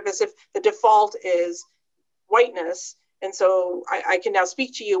was just sort of as if the default is whiteness. And so I can now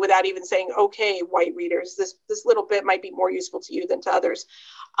speak to you without even saying, okay, white readers, this little bit might be more useful to you than to others.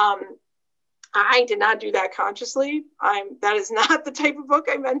 I did not do that consciously. That is not the type of book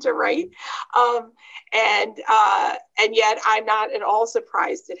I meant to write. And yet I'm not at all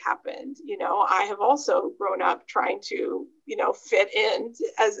surprised it happened. You know, I have also grown up trying to, you know, fit in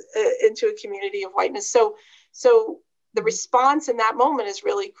into a community of whiteness. So the response in that moment is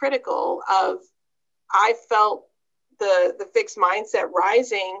really critical of, I felt the fixed mindset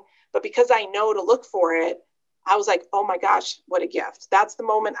rising, but because I know to look for it, I was like, oh my gosh, what a gift. That's the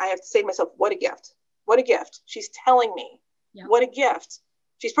moment I have to say to myself, what a gift. What a gift. She's telling me. Yeah. What a gift.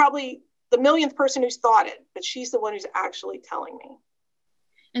 She's probably the millionth person who's thought it, but she's the one who's actually telling me.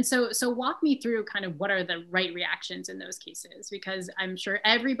 And so walk me through kind of what are the right reactions in those cases, because I'm sure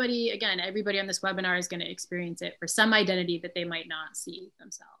everybody on this webinar is going to experience it for some identity that they might not see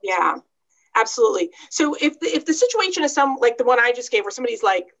themselves. Yeah, absolutely. So if the situation is some like the one I just gave, where somebody's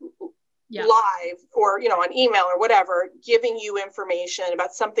like, yeah, live or, you know, on email or whatever, giving you information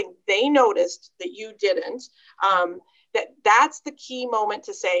about something they noticed that you didn't, that's the key moment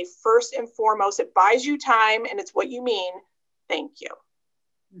to say, first and foremost, it buys you time and it's what you mean. Thank you.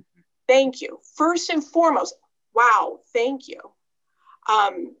 Mm-hmm. Thank you. First and foremost, wow, thank you.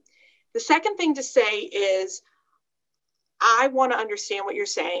 The second thing to say is, I want to understand what you're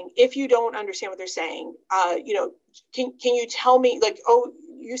saying. If you don't understand what they're saying, you know, can you tell me, like, oh,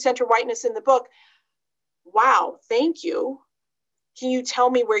 you center whiteness in the book. Wow, thank you. Can you tell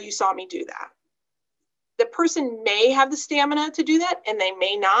me where you saw me do that? The person may have the stamina to do that and they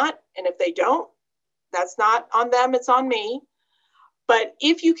may not. And if they don't, that's not on them, it's on me. But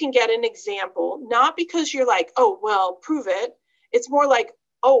if you can get an example, not because you're like, oh, well, prove it. It's more like,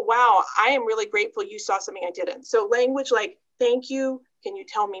 oh, wow, I am really grateful you saw something I didn't. So language like, thank you. Can you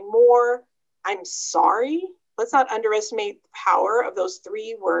tell me more? I'm sorry. Let's not underestimate the power of those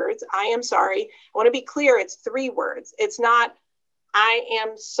 3 words. I am sorry. I want to be clear. It's 3 words. It's not, I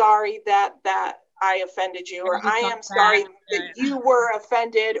am sorry that I offended you, or I am sorry that you were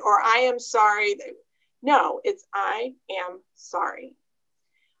offended, or I am sorry. No, it's I am sorry.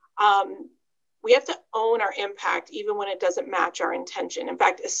 We have to own our impact even when it doesn't match our intention. In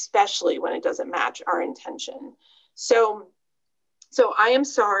fact, especially when it doesn't match our intention. So I am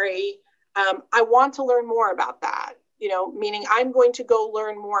sorry. I want to learn more about that, meaning I'm going to go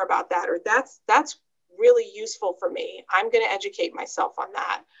learn more about that, or that's really useful for me. I'm going to educate myself on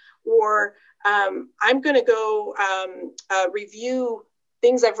that. Or I'm going to go review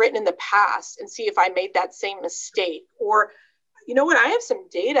things I've written in the past and see if I made that same mistake. Or, you know what, I have some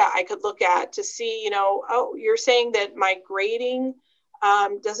data I could look at to see, oh, you're saying that my grading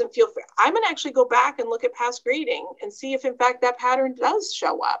doesn't feel fair. I'm going to actually go back and look at past grading and see if, in fact, that pattern does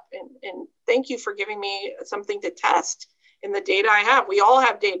show up. And thank you for giving me something to test in the data I have. We all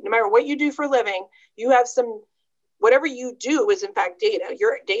have data. No matter what you do for a living, you have whatever you do is, in fact, data.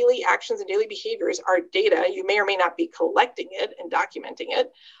 Your daily actions and daily behaviors are data. You may or may not be collecting it and documenting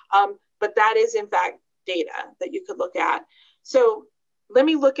it, but that is, in fact, data that you could look at. So let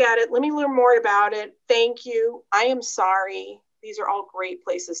me look at it. Let me learn more about it. Thank you. I am sorry. These are all great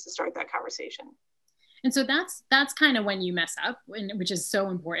places to start that conversation. And so that's kind of when you mess up, which is so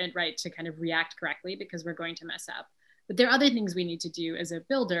important, right? To kind of react correctly, because we're going to mess up. But there are other things we need to do as a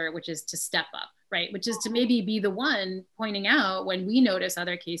builder, which is to step up, right? Which is to maybe be the one pointing out when we notice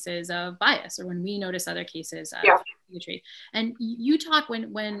other cases of bias, or when we notice other cases of bigotry. And you talk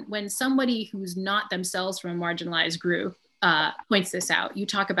when somebody who's not themselves from a marginalized group points this out, you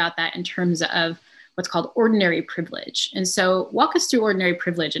talk about that in terms of what's called ordinary privilege. And so walk us through ordinary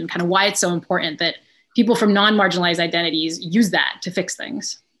privilege and kind of why it's so important that people from non-marginalized identities use that to fix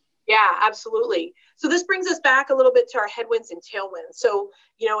things. Yeah, absolutely. So this brings us back a little bit to our headwinds and tailwinds. So,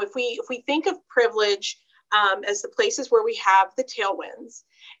 if we think of privilege as the places where we have the tailwinds,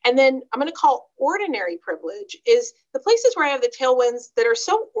 and then I'm going to call ordinary privilege is the places where I have the tailwinds that are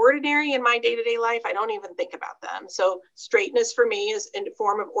so ordinary in my day-to-day life, I don't even think about them. So straightness for me is in the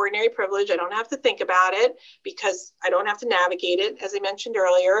form of ordinary privilege. I don't have to think about it because I don't have to navigate it, as I mentioned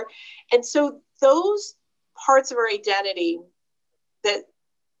earlier. And so those parts of our identity that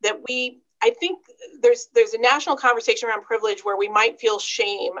I think there's a national conversation around privilege where we might feel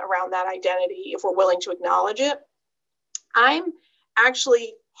shame around that identity if we're willing to acknowledge it. I'm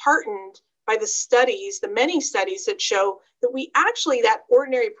actually heartened by the many studies that show that that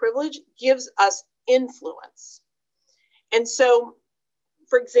ordinary privilege gives us influence. And so,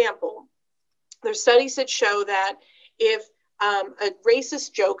 for example, there's studies that show that if a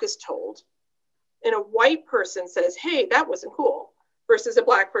racist joke is told and a white person says, hey, that wasn't cool, versus a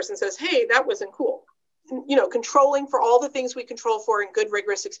Black person says, hey, that wasn't cool. Controlling for all the things we control for in good,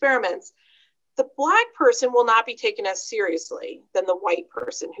 rigorous experiments, the Black person will not be taken as seriously than the white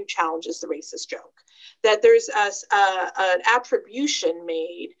person who challenges the racist joke. That there's an attribution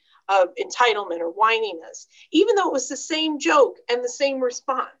made of entitlement or whininess, even though it was the same joke and the same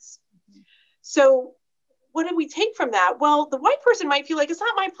response. So what do we take from that? Well, the white person might feel like it's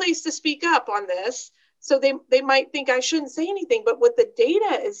not my place to speak up on this. So they might think I shouldn't say anything. But what the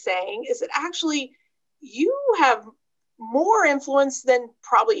data is saying is that actually you have more influence than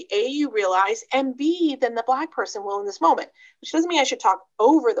probably A, you realize, and B, than the Black person will in this moment, which doesn't mean I should talk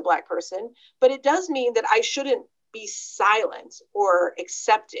over the Black person, but it does mean that I shouldn't be silent or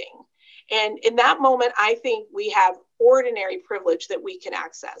accepting. And in that moment, I think we have ordinary privilege that we can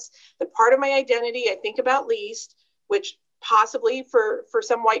access. The part of my identity I think about least, which possibly for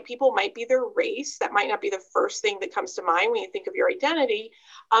some white people might be their race. That might not be the first thing that comes to mind when you think of your identity.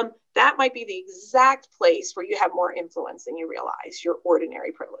 That might be the exact place where you have more influence than you realize, your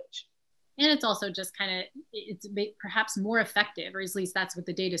ordinary privilege. And it's also just it's perhaps more effective, or at least that's what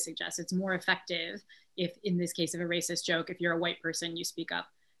the data suggests. It's more effective if, in this case of a racist joke, if you're a white person, you speak up.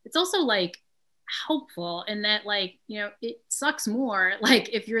 It's also helpful in that it sucks more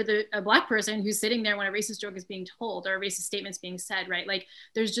if you're a Black person who's sitting there when a racist joke is being told or a racist statement's being said, right?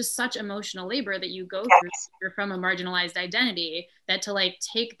 There's just such emotional labor that you go through if you're from a marginalized identity, that to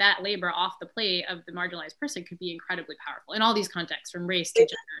take that labor off the plate of the marginalized person could be incredibly powerful in all these contexts, from race to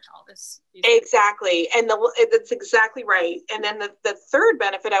gender to all this. Exactly. And that's exactly right. And then the third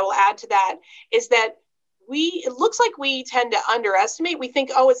benefit I will add to that is that it looks like we tend to underestimate. We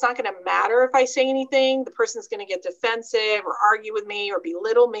think, oh, it's not going to matter if I say anything. The person's going to get defensive or argue with me or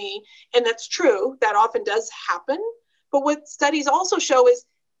belittle me. And that's true. That often does happen. But what studies also show is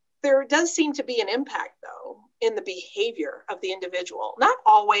there does seem to be an impact, though, in the behavior of the individual. Not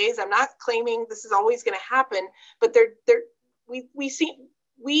always. I'm not claiming this is always going to happen, but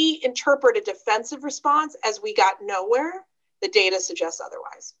we interpret a defensive response as we got nowhere. The data suggests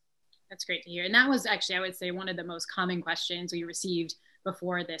otherwise. That's great to hear. And that was actually, I would say, one of the most common questions we received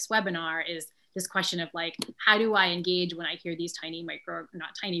before this webinar is this question of like, how do I engage when I hear these tiny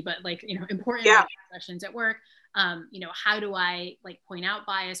not tiny, but like, important questions at work? How do I like point out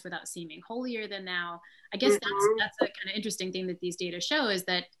bias without seeming holier than thou? I guess that's a kind of interesting thing that these data show, is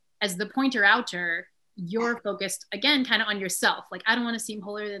that as the pointer outer, you're focused again, kind of on yourself. Like, I don't want to seem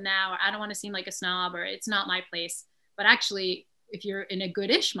holier than thou, or I don't want to seem like a snob, or it's not my place. But actually, if you're in a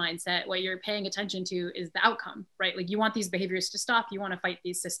good-ish mindset, what you're paying attention to is the outcome, right? Like, you want these behaviors to stop. You want to fight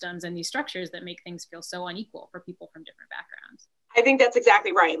these systems and these structures that make things feel so unequal for people from different backgrounds. I think that's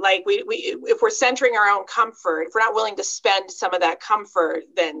exactly right. Like, we if we're centering our own comfort, if we're not willing to spend some of that comfort,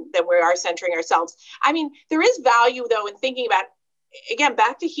 then we are centering ourselves. I mean, there is value, though, in thinking about, again,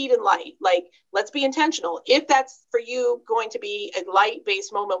 back to heat and light. Like, let's be intentional. If that's for you going to be a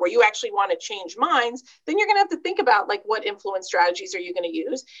light-based moment where you actually want to change minds, then you're going to have to think about, like, what influence strategies are you going to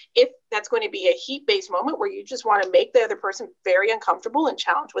use? If that's going to be a heat-based moment where you just want to make the other person very uncomfortable and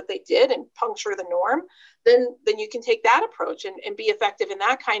challenge what they did and puncture the norm, then you can take that approach and be effective in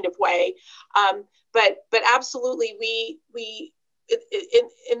that kind of way. But absolutely, we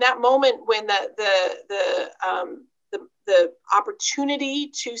in that moment when the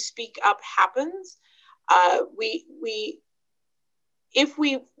opportunity to speak up happens, if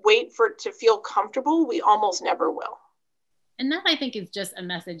we wait for it to feel comfortable, we almost never will. And that, I think, is just a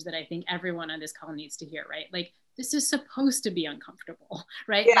message that I think everyone on this call needs to hear, right? Like, this is supposed to be uncomfortable,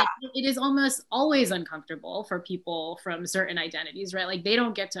 right? Yeah. Like, it is almost always uncomfortable for people from certain identities, right? Like, they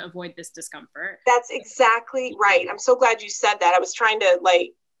don't get to avoid this discomfort. That's exactly right. I'm so glad you said that. I was trying to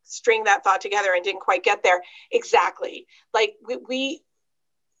string that thought together and didn't quite get there. Exactly. Like,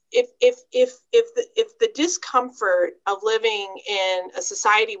 if the discomfort of living in a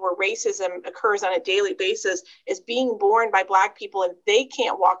society where racism occurs on a daily basis is being borne by Black people and they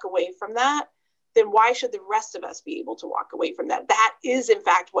can't walk away from that, then why should the rest of us be able to walk away from that? That is, in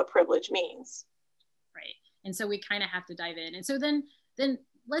fact, what privilege means. Right. And so we kind of have to dive in. And so then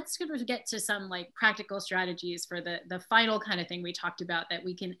let's get to some like practical strategies for the final kind of thing we talked about that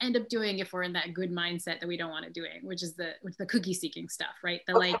we can end up doing if we're in that good mindset that we don't want to doing, which is the cookie seeking stuff, right?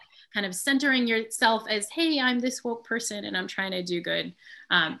 The like kind of centering yourself as, hey, I'm this woke person and I'm trying to do good.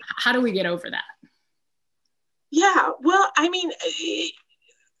 How do we get over that? Yeah, well, I mean,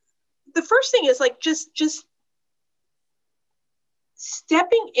 the first thing is like just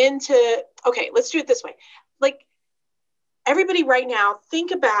stepping into, okay, let's do it this way. Like, everybody right now,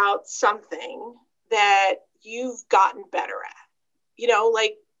 think about something that you've gotten better at,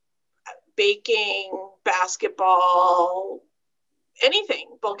 like baking, basketball,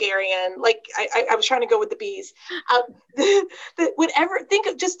 anything, Bulgarian, like I was trying to go with the bees. Whatever,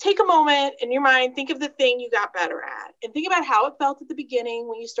 just take a moment in your mind, think of the thing you got better at and think about how it felt at the beginning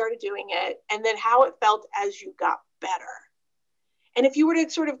when you started doing it, and then how it felt as you got better. And if you were to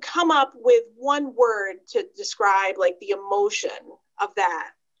sort of come up with one word to describe like the emotion of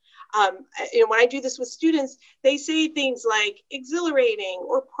that, when I do this with students, they say things like exhilarating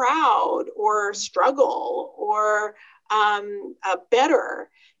or proud or struggle or better,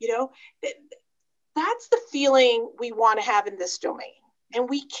 that's the feeling we want to have in this domain. And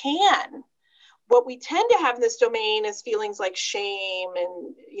we can. What we tend to have in this domain is feelings like shame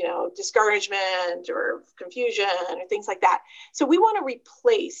and, discouragement or confusion or things like that. So we want to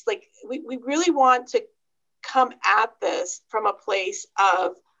replace, like, we really want to come at this from a place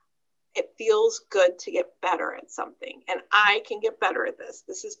of, it feels good to get better at something. And I can get better at this.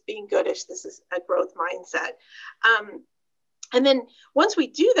 This is being goodish. This is a growth mindset. And then once we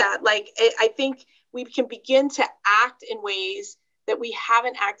do that, like, I think we can begin to act in ways that we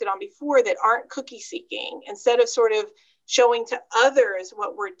haven't acted on before that aren't cookie seeking. Instead of sort of showing to others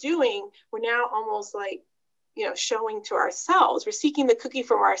what we're doing, we're now almost like, showing to ourselves. We're seeking the cookie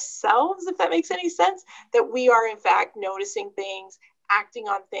from ourselves, if that makes any sense, that we are in fact noticing things, acting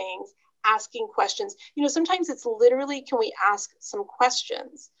on things, asking questions. Sometimes it's literally, can we ask some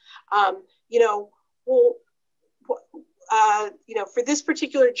questions? For this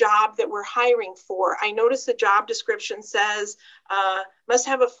particular job that we're hiring for, I noticed the job description says must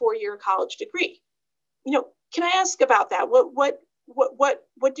have a 4-year college degree. Can I ask about that? What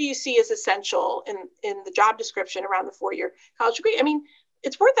what do you see as essential in the job description around the 4-year college degree? I mean,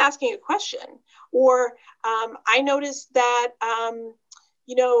 it's worth asking a question. Or I noticed that,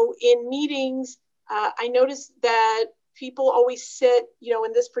 in meetings, I noticed that people always sit,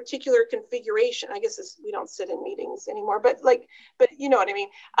 in this particular configuration. I guess we don't sit in meetings anymore, but you know what I mean?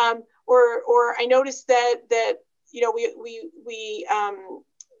 Or I noticed that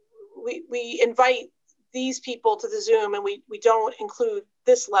we invite these people to the Zoom and we don't include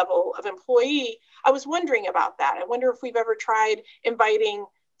this level of employee. I was wondering about that. I wonder if we've ever tried inviting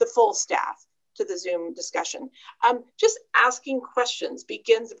the full staff to the Zoom discussion. Just asking questions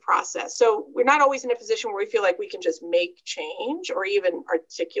begins a process. So we're not always in a position where we feel like we can just make change or even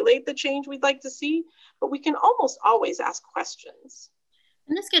articulate the change we'd like to see, but we can almost always ask questions.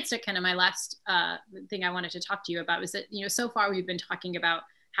 And this gets to kind of my last thing I wanted to talk to you about is that, so far we've been talking about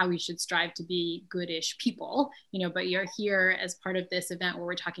how we should strive to be goodish people, but you're here as part of this event where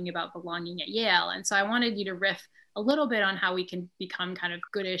we're talking about belonging at Yale. And so I wanted you to riff a little bit on how we can become kind of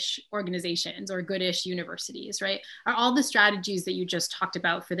goodish organizations or goodish universities, right? Are all the strategies that you just talked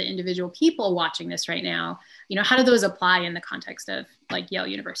about for the individual people watching this right now, how do those apply in the context of like Yale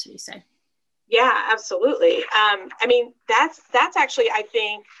University, say? Yeah, absolutely. I mean, that's actually, I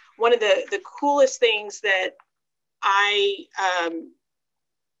think, one of the coolest things that I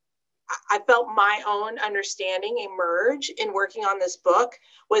felt my own understanding emerge in working on this book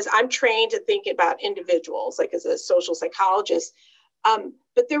was I'm trained to think about individuals, like as a social psychologist.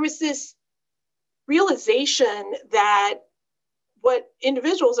 But there was this realization that what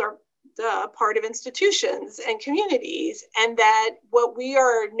individuals are the part of institutions and communities, and that what we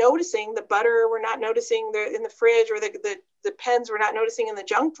are noticing, the butter we're not noticing in the fridge, or the pens we're not noticing in the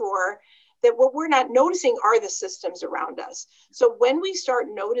junk drawer, that what we're not noticing are the systems around us. So when we start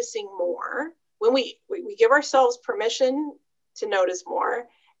noticing more, when we give ourselves permission to notice more,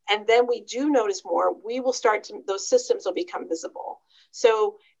 and then we do notice more, we will start to, those systems will become visible.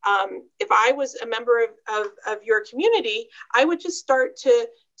 So if I was a member of your community, I would just start to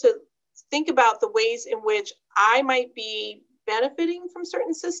think about the ways in which I might be benefiting from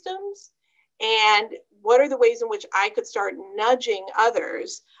certain systems, and what are the ways in which I could start nudging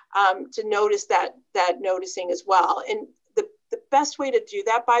others to notice that noticing as well. And the best way to do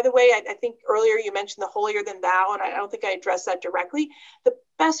that, by the way, I think earlier you mentioned the holier than thou, and I don't think I addressed that directly. The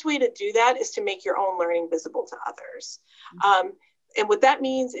best way to do that is to make your own learning visible to others. And what that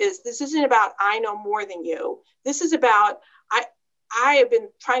means is this isn't about I know more than you. This is about I have been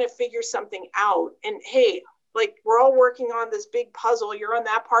trying to figure something out, and hey, like we're all working on this big puzzle. You're on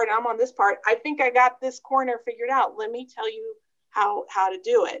that part, I'm on this part. I think I got this corner figured out. Let me tell you how to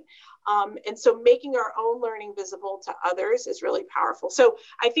do it. And so making our own learning visible to others is really powerful. So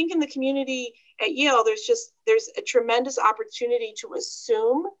I think in the community at Yale, there's a tremendous opportunity to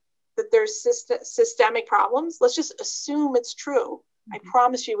assume that there's systemic problems. Let's just assume it's true. I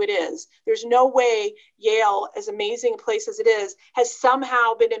promise you it is. There's no way Yale, as amazing a place as it is, has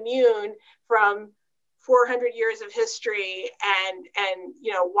somehow been immune from 400 years of history and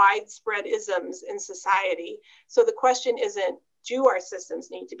widespread isms in society. So the question isn't, do our systems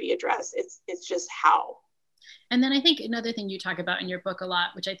need to be addressed? It's just how. And then I think another thing you talk about in your book a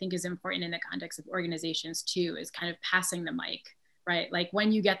lot, which I think is important in the context of organizations too, is kind of passing the mic, right? Like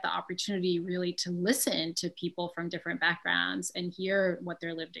when you get the opportunity really to listen to people from different backgrounds and hear what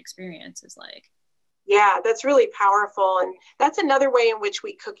their lived experience is like. Yeah, that's really powerful. And that's another way in which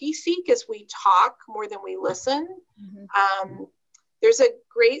we cookie seek, is we talk more than we listen. There's a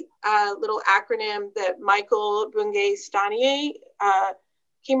great little acronym that Michael Bungay-Stanier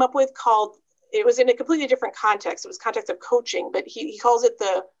came up with called, it was in a completely different context. It was context of coaching, but he calls it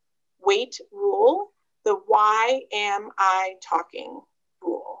the WAIT rule, the why am I talking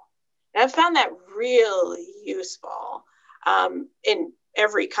rule. And I've found that really useful in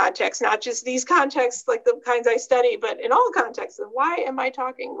every context, not just these contexts like the kinds I study, but in all contexts, the why am I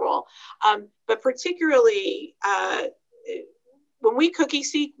talking rule. But particularly when we cookie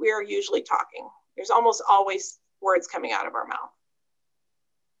seek, we are usually talking. There's almost always words coming out of our mouth.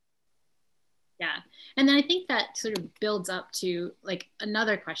 Yeah. And then I think that sort of builds up to like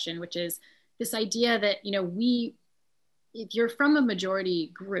another question, which is this idea that, if you're from a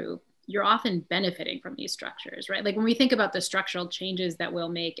majority group, you're often benefiting from these structures, right? Like when we think about the structural changes that we'll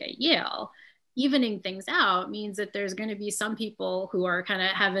make at Yale, evening things out means that there's going to be some people who are kind of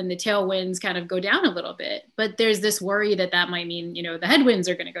having the tailwinds kind of go down a little bit, but there's this worry that might mean, the headwinds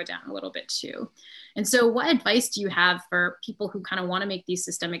are going to go down a little bit too. And so what advice do you have for people who kind of want to make these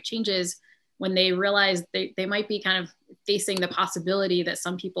systemic changes when they realize they might be kind of facing the possibility that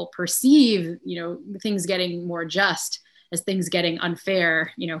some people perceive, things getting more just as things getting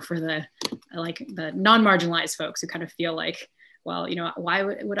unfair, for the non-marginalized folks who kind of feel like, well, why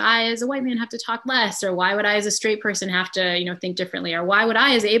would I as a white man have to talk less? Or why would I as a straight person have to, think differently? Or why would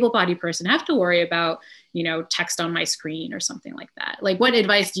I as an able-bodied person have to worry about, text on my screen or something like that? Like, what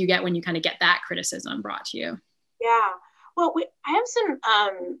advice do you get when you kind of get that criticism brought to you? Yeah, well, I have some,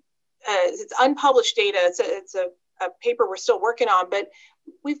 it's unpublished data. It's a paper we're still working on, but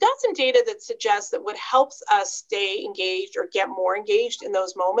we've got some data that suggests that what helps us stay engaged or get more engaged in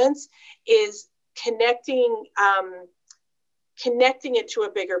those moments is connecting it to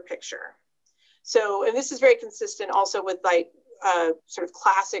a bigger picture. So, and this is very consistent also with sort of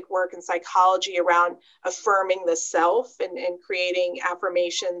classic work in psychology around affirming the self and creating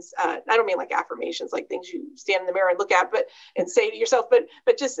affirmations. I don't mean like affirmations, like things you stand in the mirror and look at, and say to yourself,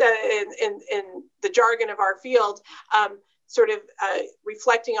 but just in the jargon of our field, sort of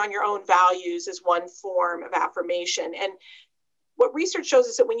reflecting on your own values is one form of affirmation. And what research shows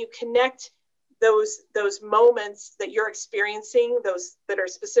is that when you connect those moments that you're experiencing, those that are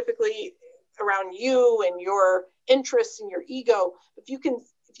specifically around you and your interests and your ego, if you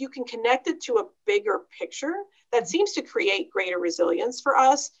can connect it to a bigger picture, that seems to create greater resilience for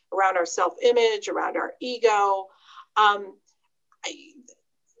us around our self-image, around our ego.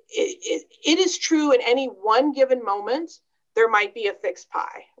 It is true in any one given moment, there might be a fixed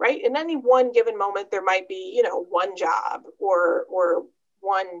pie, right? In any one given moment, there might be, one job or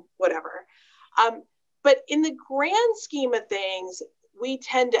one whatever. But in the grand scheme of things, we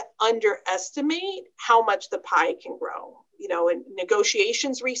tend to underestimate how much the pie can grow. In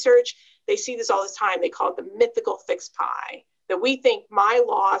negotiations research, they see this all the time. They call it the mythical fixed pie, that we think my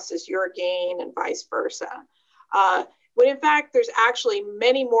loss is your gain and vice versa. When in fact, there's actually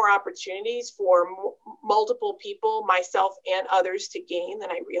many more opportunities for multiple people, myself and others, to gain than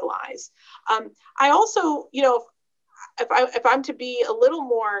I realize. I also, if I'm to be a little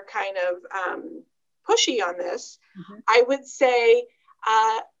more kind of pushy on this, I would say,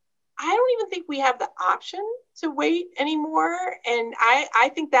 I don't even think we have the option to wait anymore. And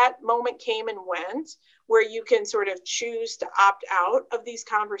I think that moment came and went where you can sort of choose to opt out of these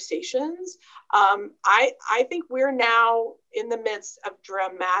conversations. I think we're now in the midst of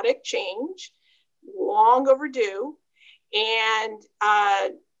dramatic change, long overdue. And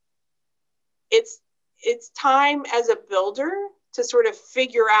it's time as a builder to sort of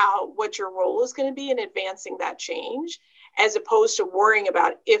figure out what your role is going to be in advancing that change, as opposed to worrying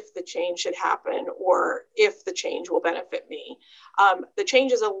about if the change should happen or if the change will benefit me. The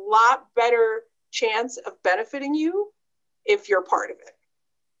change is a lot better chance of benefiting you if you're part of it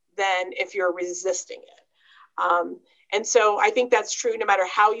than if you're resisting it. And so I think that's true no matter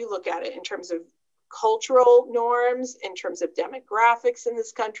how you look at it, in terms of cultural norms, in terms of demographics in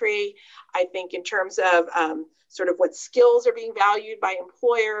this country. I think in terms of sort of what skills are being valued by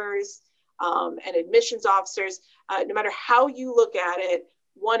employers and admissions officers. No matter how you look at it,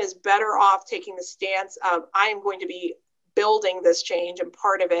 one is better off taking the stance of, I am going to be building this change and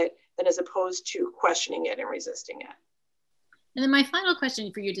part of it, than as opposed to questioning it and resisting it. And then my final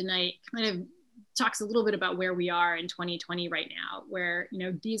question for you tonight kind of talks a little bit about where we are in 2020 right now, where,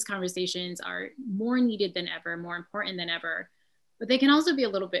 these conversations are more needed than ever, more important than ever, but they can also be a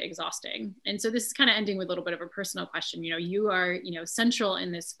little bit exhausting. And so this is kind of ending with a little bit of a personal question. You are, central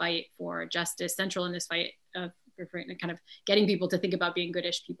in this fight for justice, central in this fight for kind of getting people to think about being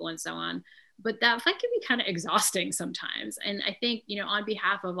goodish people and so on. But that fight can be kind of exhausting sometimes. And I think, on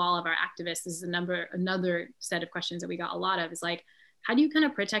behalf of all of our activists, this is another set of questions that we got a lot of, is like, how do you kind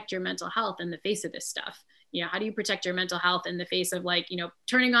of protect your mental health in the face of this stuff? How do you protect your mental health in the face of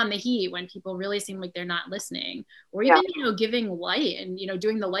turning on the heat when people really seem like they're not listening, or even, giving light and,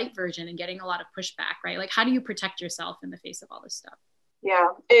 doing the light version and getting a lot of pushback, right? Like, how do you protect yourself in the face of all this stuff? Yeah,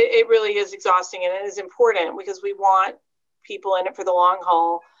 it really is exhausting, and it is important because we want people in it for the long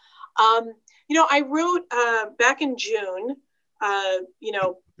haul. I wrote back in June,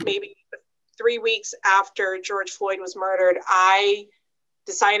 maybe 3 weeks after George Floyd was murdered, I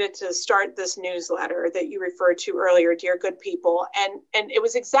decided to start this newsletter that you referred to earlier, Dear Good People. And it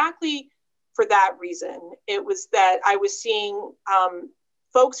was exactly for that reason. It was that I was seeing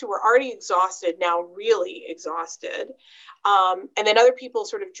folks who were already exhausted, now really exhausted. And then other people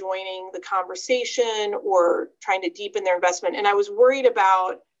sort of joining the conversation or trying to deepen their investment. And I was worried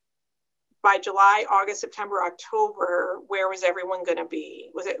about, by July, August, September, October, where was everyone going to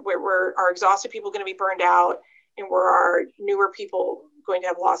be? Where were our exhausted people going to be burned out? And were our newer people going to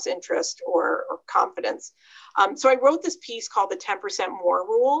have lost interest or confidence? So I wrote this piece called the 10% More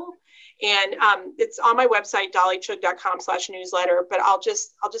Rule. And it's on my website, dollychugh.com/newsletter, but I'll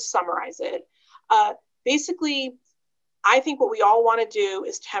just summarize it. Basically, I think what we all want to do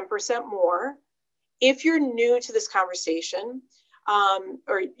is 10% more. If you're new to this conversation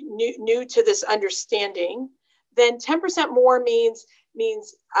or new to this understanding, then 10% more means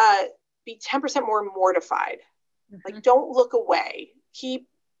be 10% more mortified. Like, don't look away.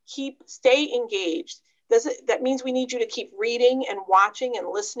 Stay engaged. That means we need you to keep reading and watching and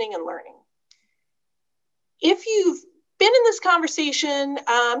listening and learning. If you've been in this conversation,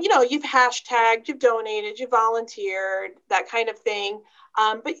 you've hashtagged, you've donated, you've volunteered, that kind of thing.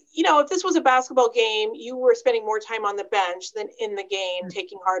 But, if this was a basketball game, you were spending more time on the bench than in the game,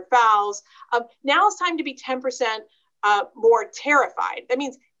 taking hard fouls. Now it's time to be 10% more terrified. That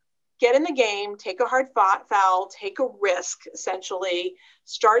means get in the game, take a hard foul, take a risk, essentially.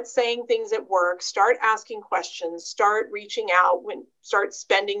 Start saying things at work, start asking questions, start reaching out, start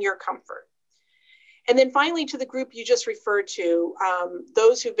spending your comfort. And then finally, to the group you just referred to,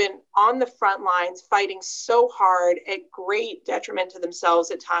 those who've been on the front lines fighting so hard at great detriment to themselves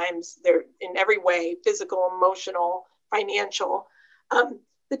at times. They're in every way, physical, emotional, financial.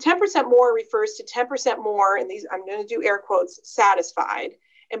 The 10% more refers to 10% more, and these, I'm going to do air quotes, satisfied.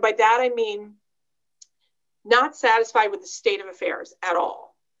 And by that, I mean not satisfied with the state of affairs at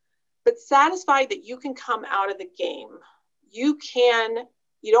all, but satisfied that you can come out of the game. You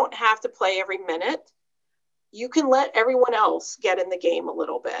don't have to play every minute. You can let everyone else get in the game a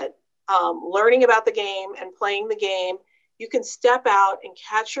little bit, learning about the game and playing the game. You can step out and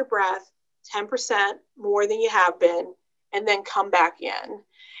catch your breath 10% more than you have been, and then come back in.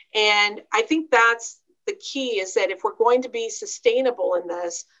 And I think that's the key, is that if we're going to be sustainable in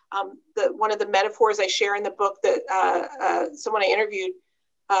this, one of the metaphors I share in the book that someone I interviewed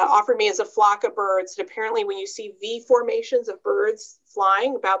offered me as a flock of birds, that apparently when you see V formations of birds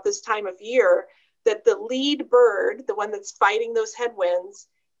flying about this time of year, that the lead bird, the one that's fighting those headwinds,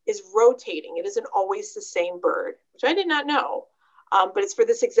 is rotating. It isn't always the same bird, which I did not know. But it's for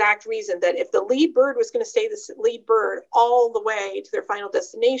this exact reason, that if the lead bird was going to stay the lead bird all the way to their final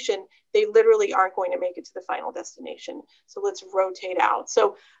destination, they literally aren't going to make it to the final destination. So let's rotate out.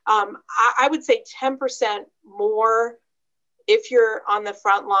 So I would say 10% more, if you're on the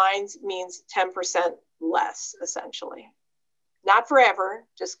front lines, means 10% less, essentially. Not forever,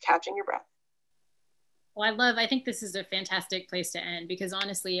 just catching your breath. Well, I think this is a fantastic place to end, because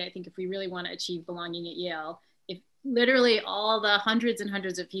honestly, I think if we really want to achieve belonging at Yale, if literally all the hundreds and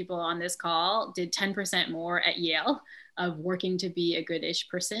hundreds of people on this call did 10% more at Yale of working to be a good-ish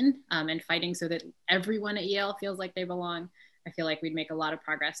person and fighting so that everyone at Yale feels like they belong, I feel like we'd make a lot of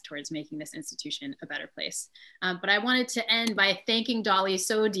progress towards making this institution a better place. But I wanted to end by thanking Dolly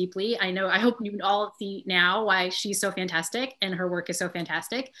so deeply. I hope you all see now why she's so fantastic and her work is so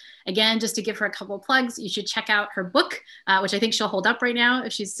fantastic. Again, just to give her a couple of plugs, you should check out her book, which I think she'll hold up right now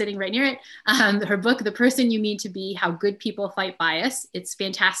if she's sitting right near it. Her book, The Person You Mean to Be, How Good People Fight Bias. It's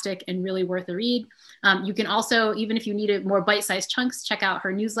fantastic and really worth a read. You can also, even if you need more bite-sized chunks, check out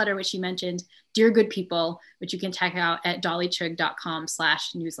her newsletter, which she mentioned, Dear Good People, which you can check out at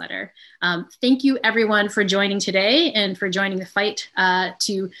dollychugh.com/newsletter. Thank you everyone for joining today and for joining the fight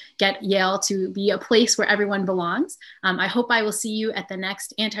to get Yale to be a place where everyone belongs. I hope I will see you at the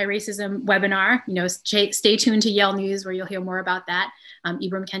next anti-racism webinar. Stay tuned to Yale News where you'll hear more about that.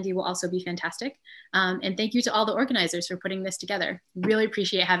 Ibram Kendi will also be fantastic. And thank you to all the organizers for putting this together. Really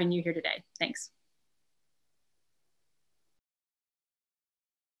appreciate having you here today. Thanks.